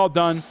that, we're all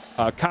done.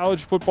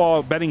 College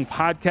football betting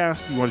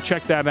podcast. You want to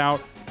check that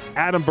out.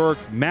 Adam Burke,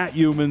 Matt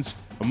Youmans,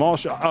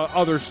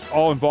 others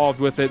all involved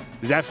with it.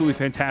 It's absolutely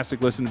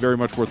fantastic. Listen, very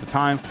much worth the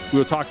time. We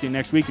will talk to you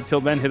next week.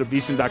 Until then, hit up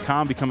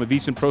VSiN.com, become a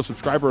VSiN Pro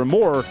subscriber, and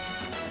more.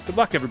 Good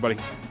luck, everybody.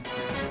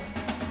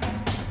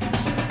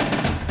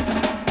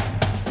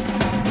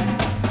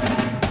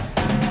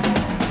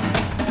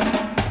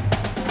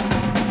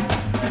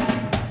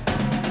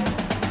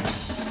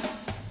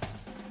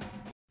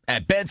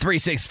 At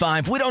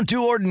Bet365, we don't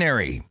do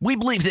ordinary. We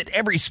believe that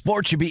every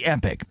sport should be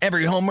epic.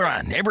 Every home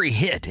run, every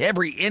hit,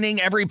 every inning,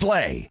 every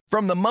play.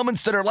 From the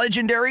moments that are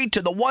legendary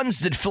to the ones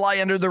that fly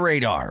under the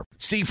radar.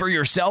 See for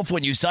yourself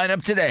when you sign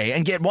up today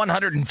and get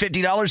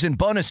 $150 in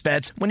bonus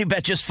bets when you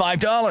bet just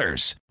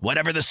 $5.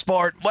 Whatever the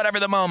sport, whatever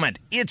the moment,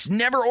 it's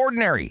never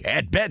ordinary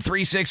at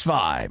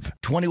Bet365.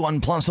 21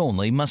 plus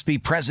only. Must be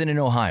present in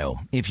Ohio.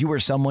 If you or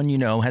someone you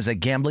know has a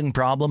gambling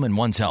problem and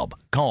wants help,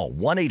 call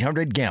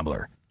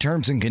 1-800-GAMBLER.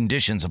 Terms and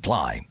conditions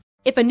apply.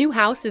 If a new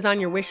house is on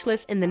your wish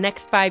list in the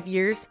next 5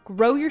 years,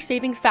 grow your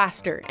savings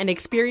faster and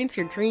experience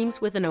your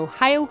dreams with an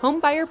Ohio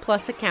Homebuyer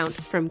Plus account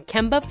from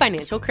Kemba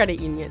Financial Credit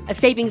Union. A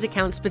savings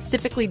account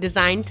specifically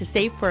designed to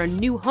save for a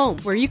new home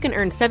where you can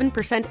earn 7%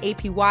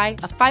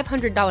 APY,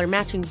 a $500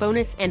 matching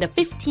bonus, and a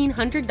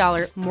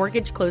 $1,500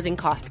 mortgage closing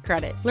cost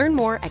credit. Learn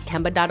more at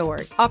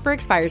Kemba.org. Offer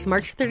expires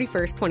March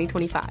 31st,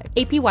 2025.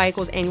 APY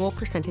equals annual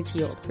percentage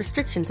yield.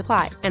 Restrictions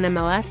apply.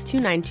 NMLS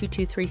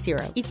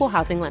 292230. Equal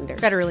housing lender.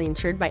 Federally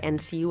insured by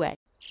NCUA.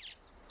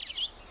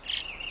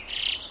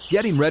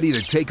 Getting ready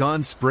to take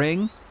on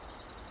spring?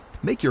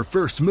 Make your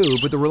first move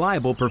with the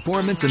reliable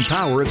performance and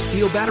power of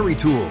Steel battery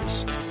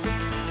tools.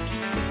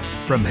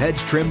 From hedge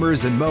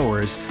trimmers and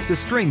mowers to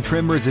string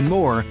trimmers and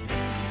more,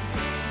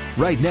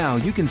 right now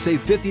you can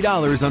save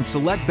 $50 on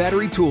select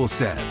battery tool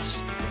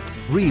sets.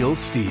 Real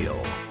Steel.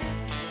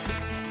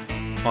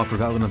 Offer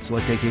valid on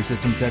select AK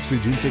system sets through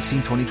June 16,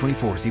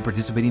 2024. See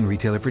participating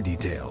retailer for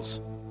details.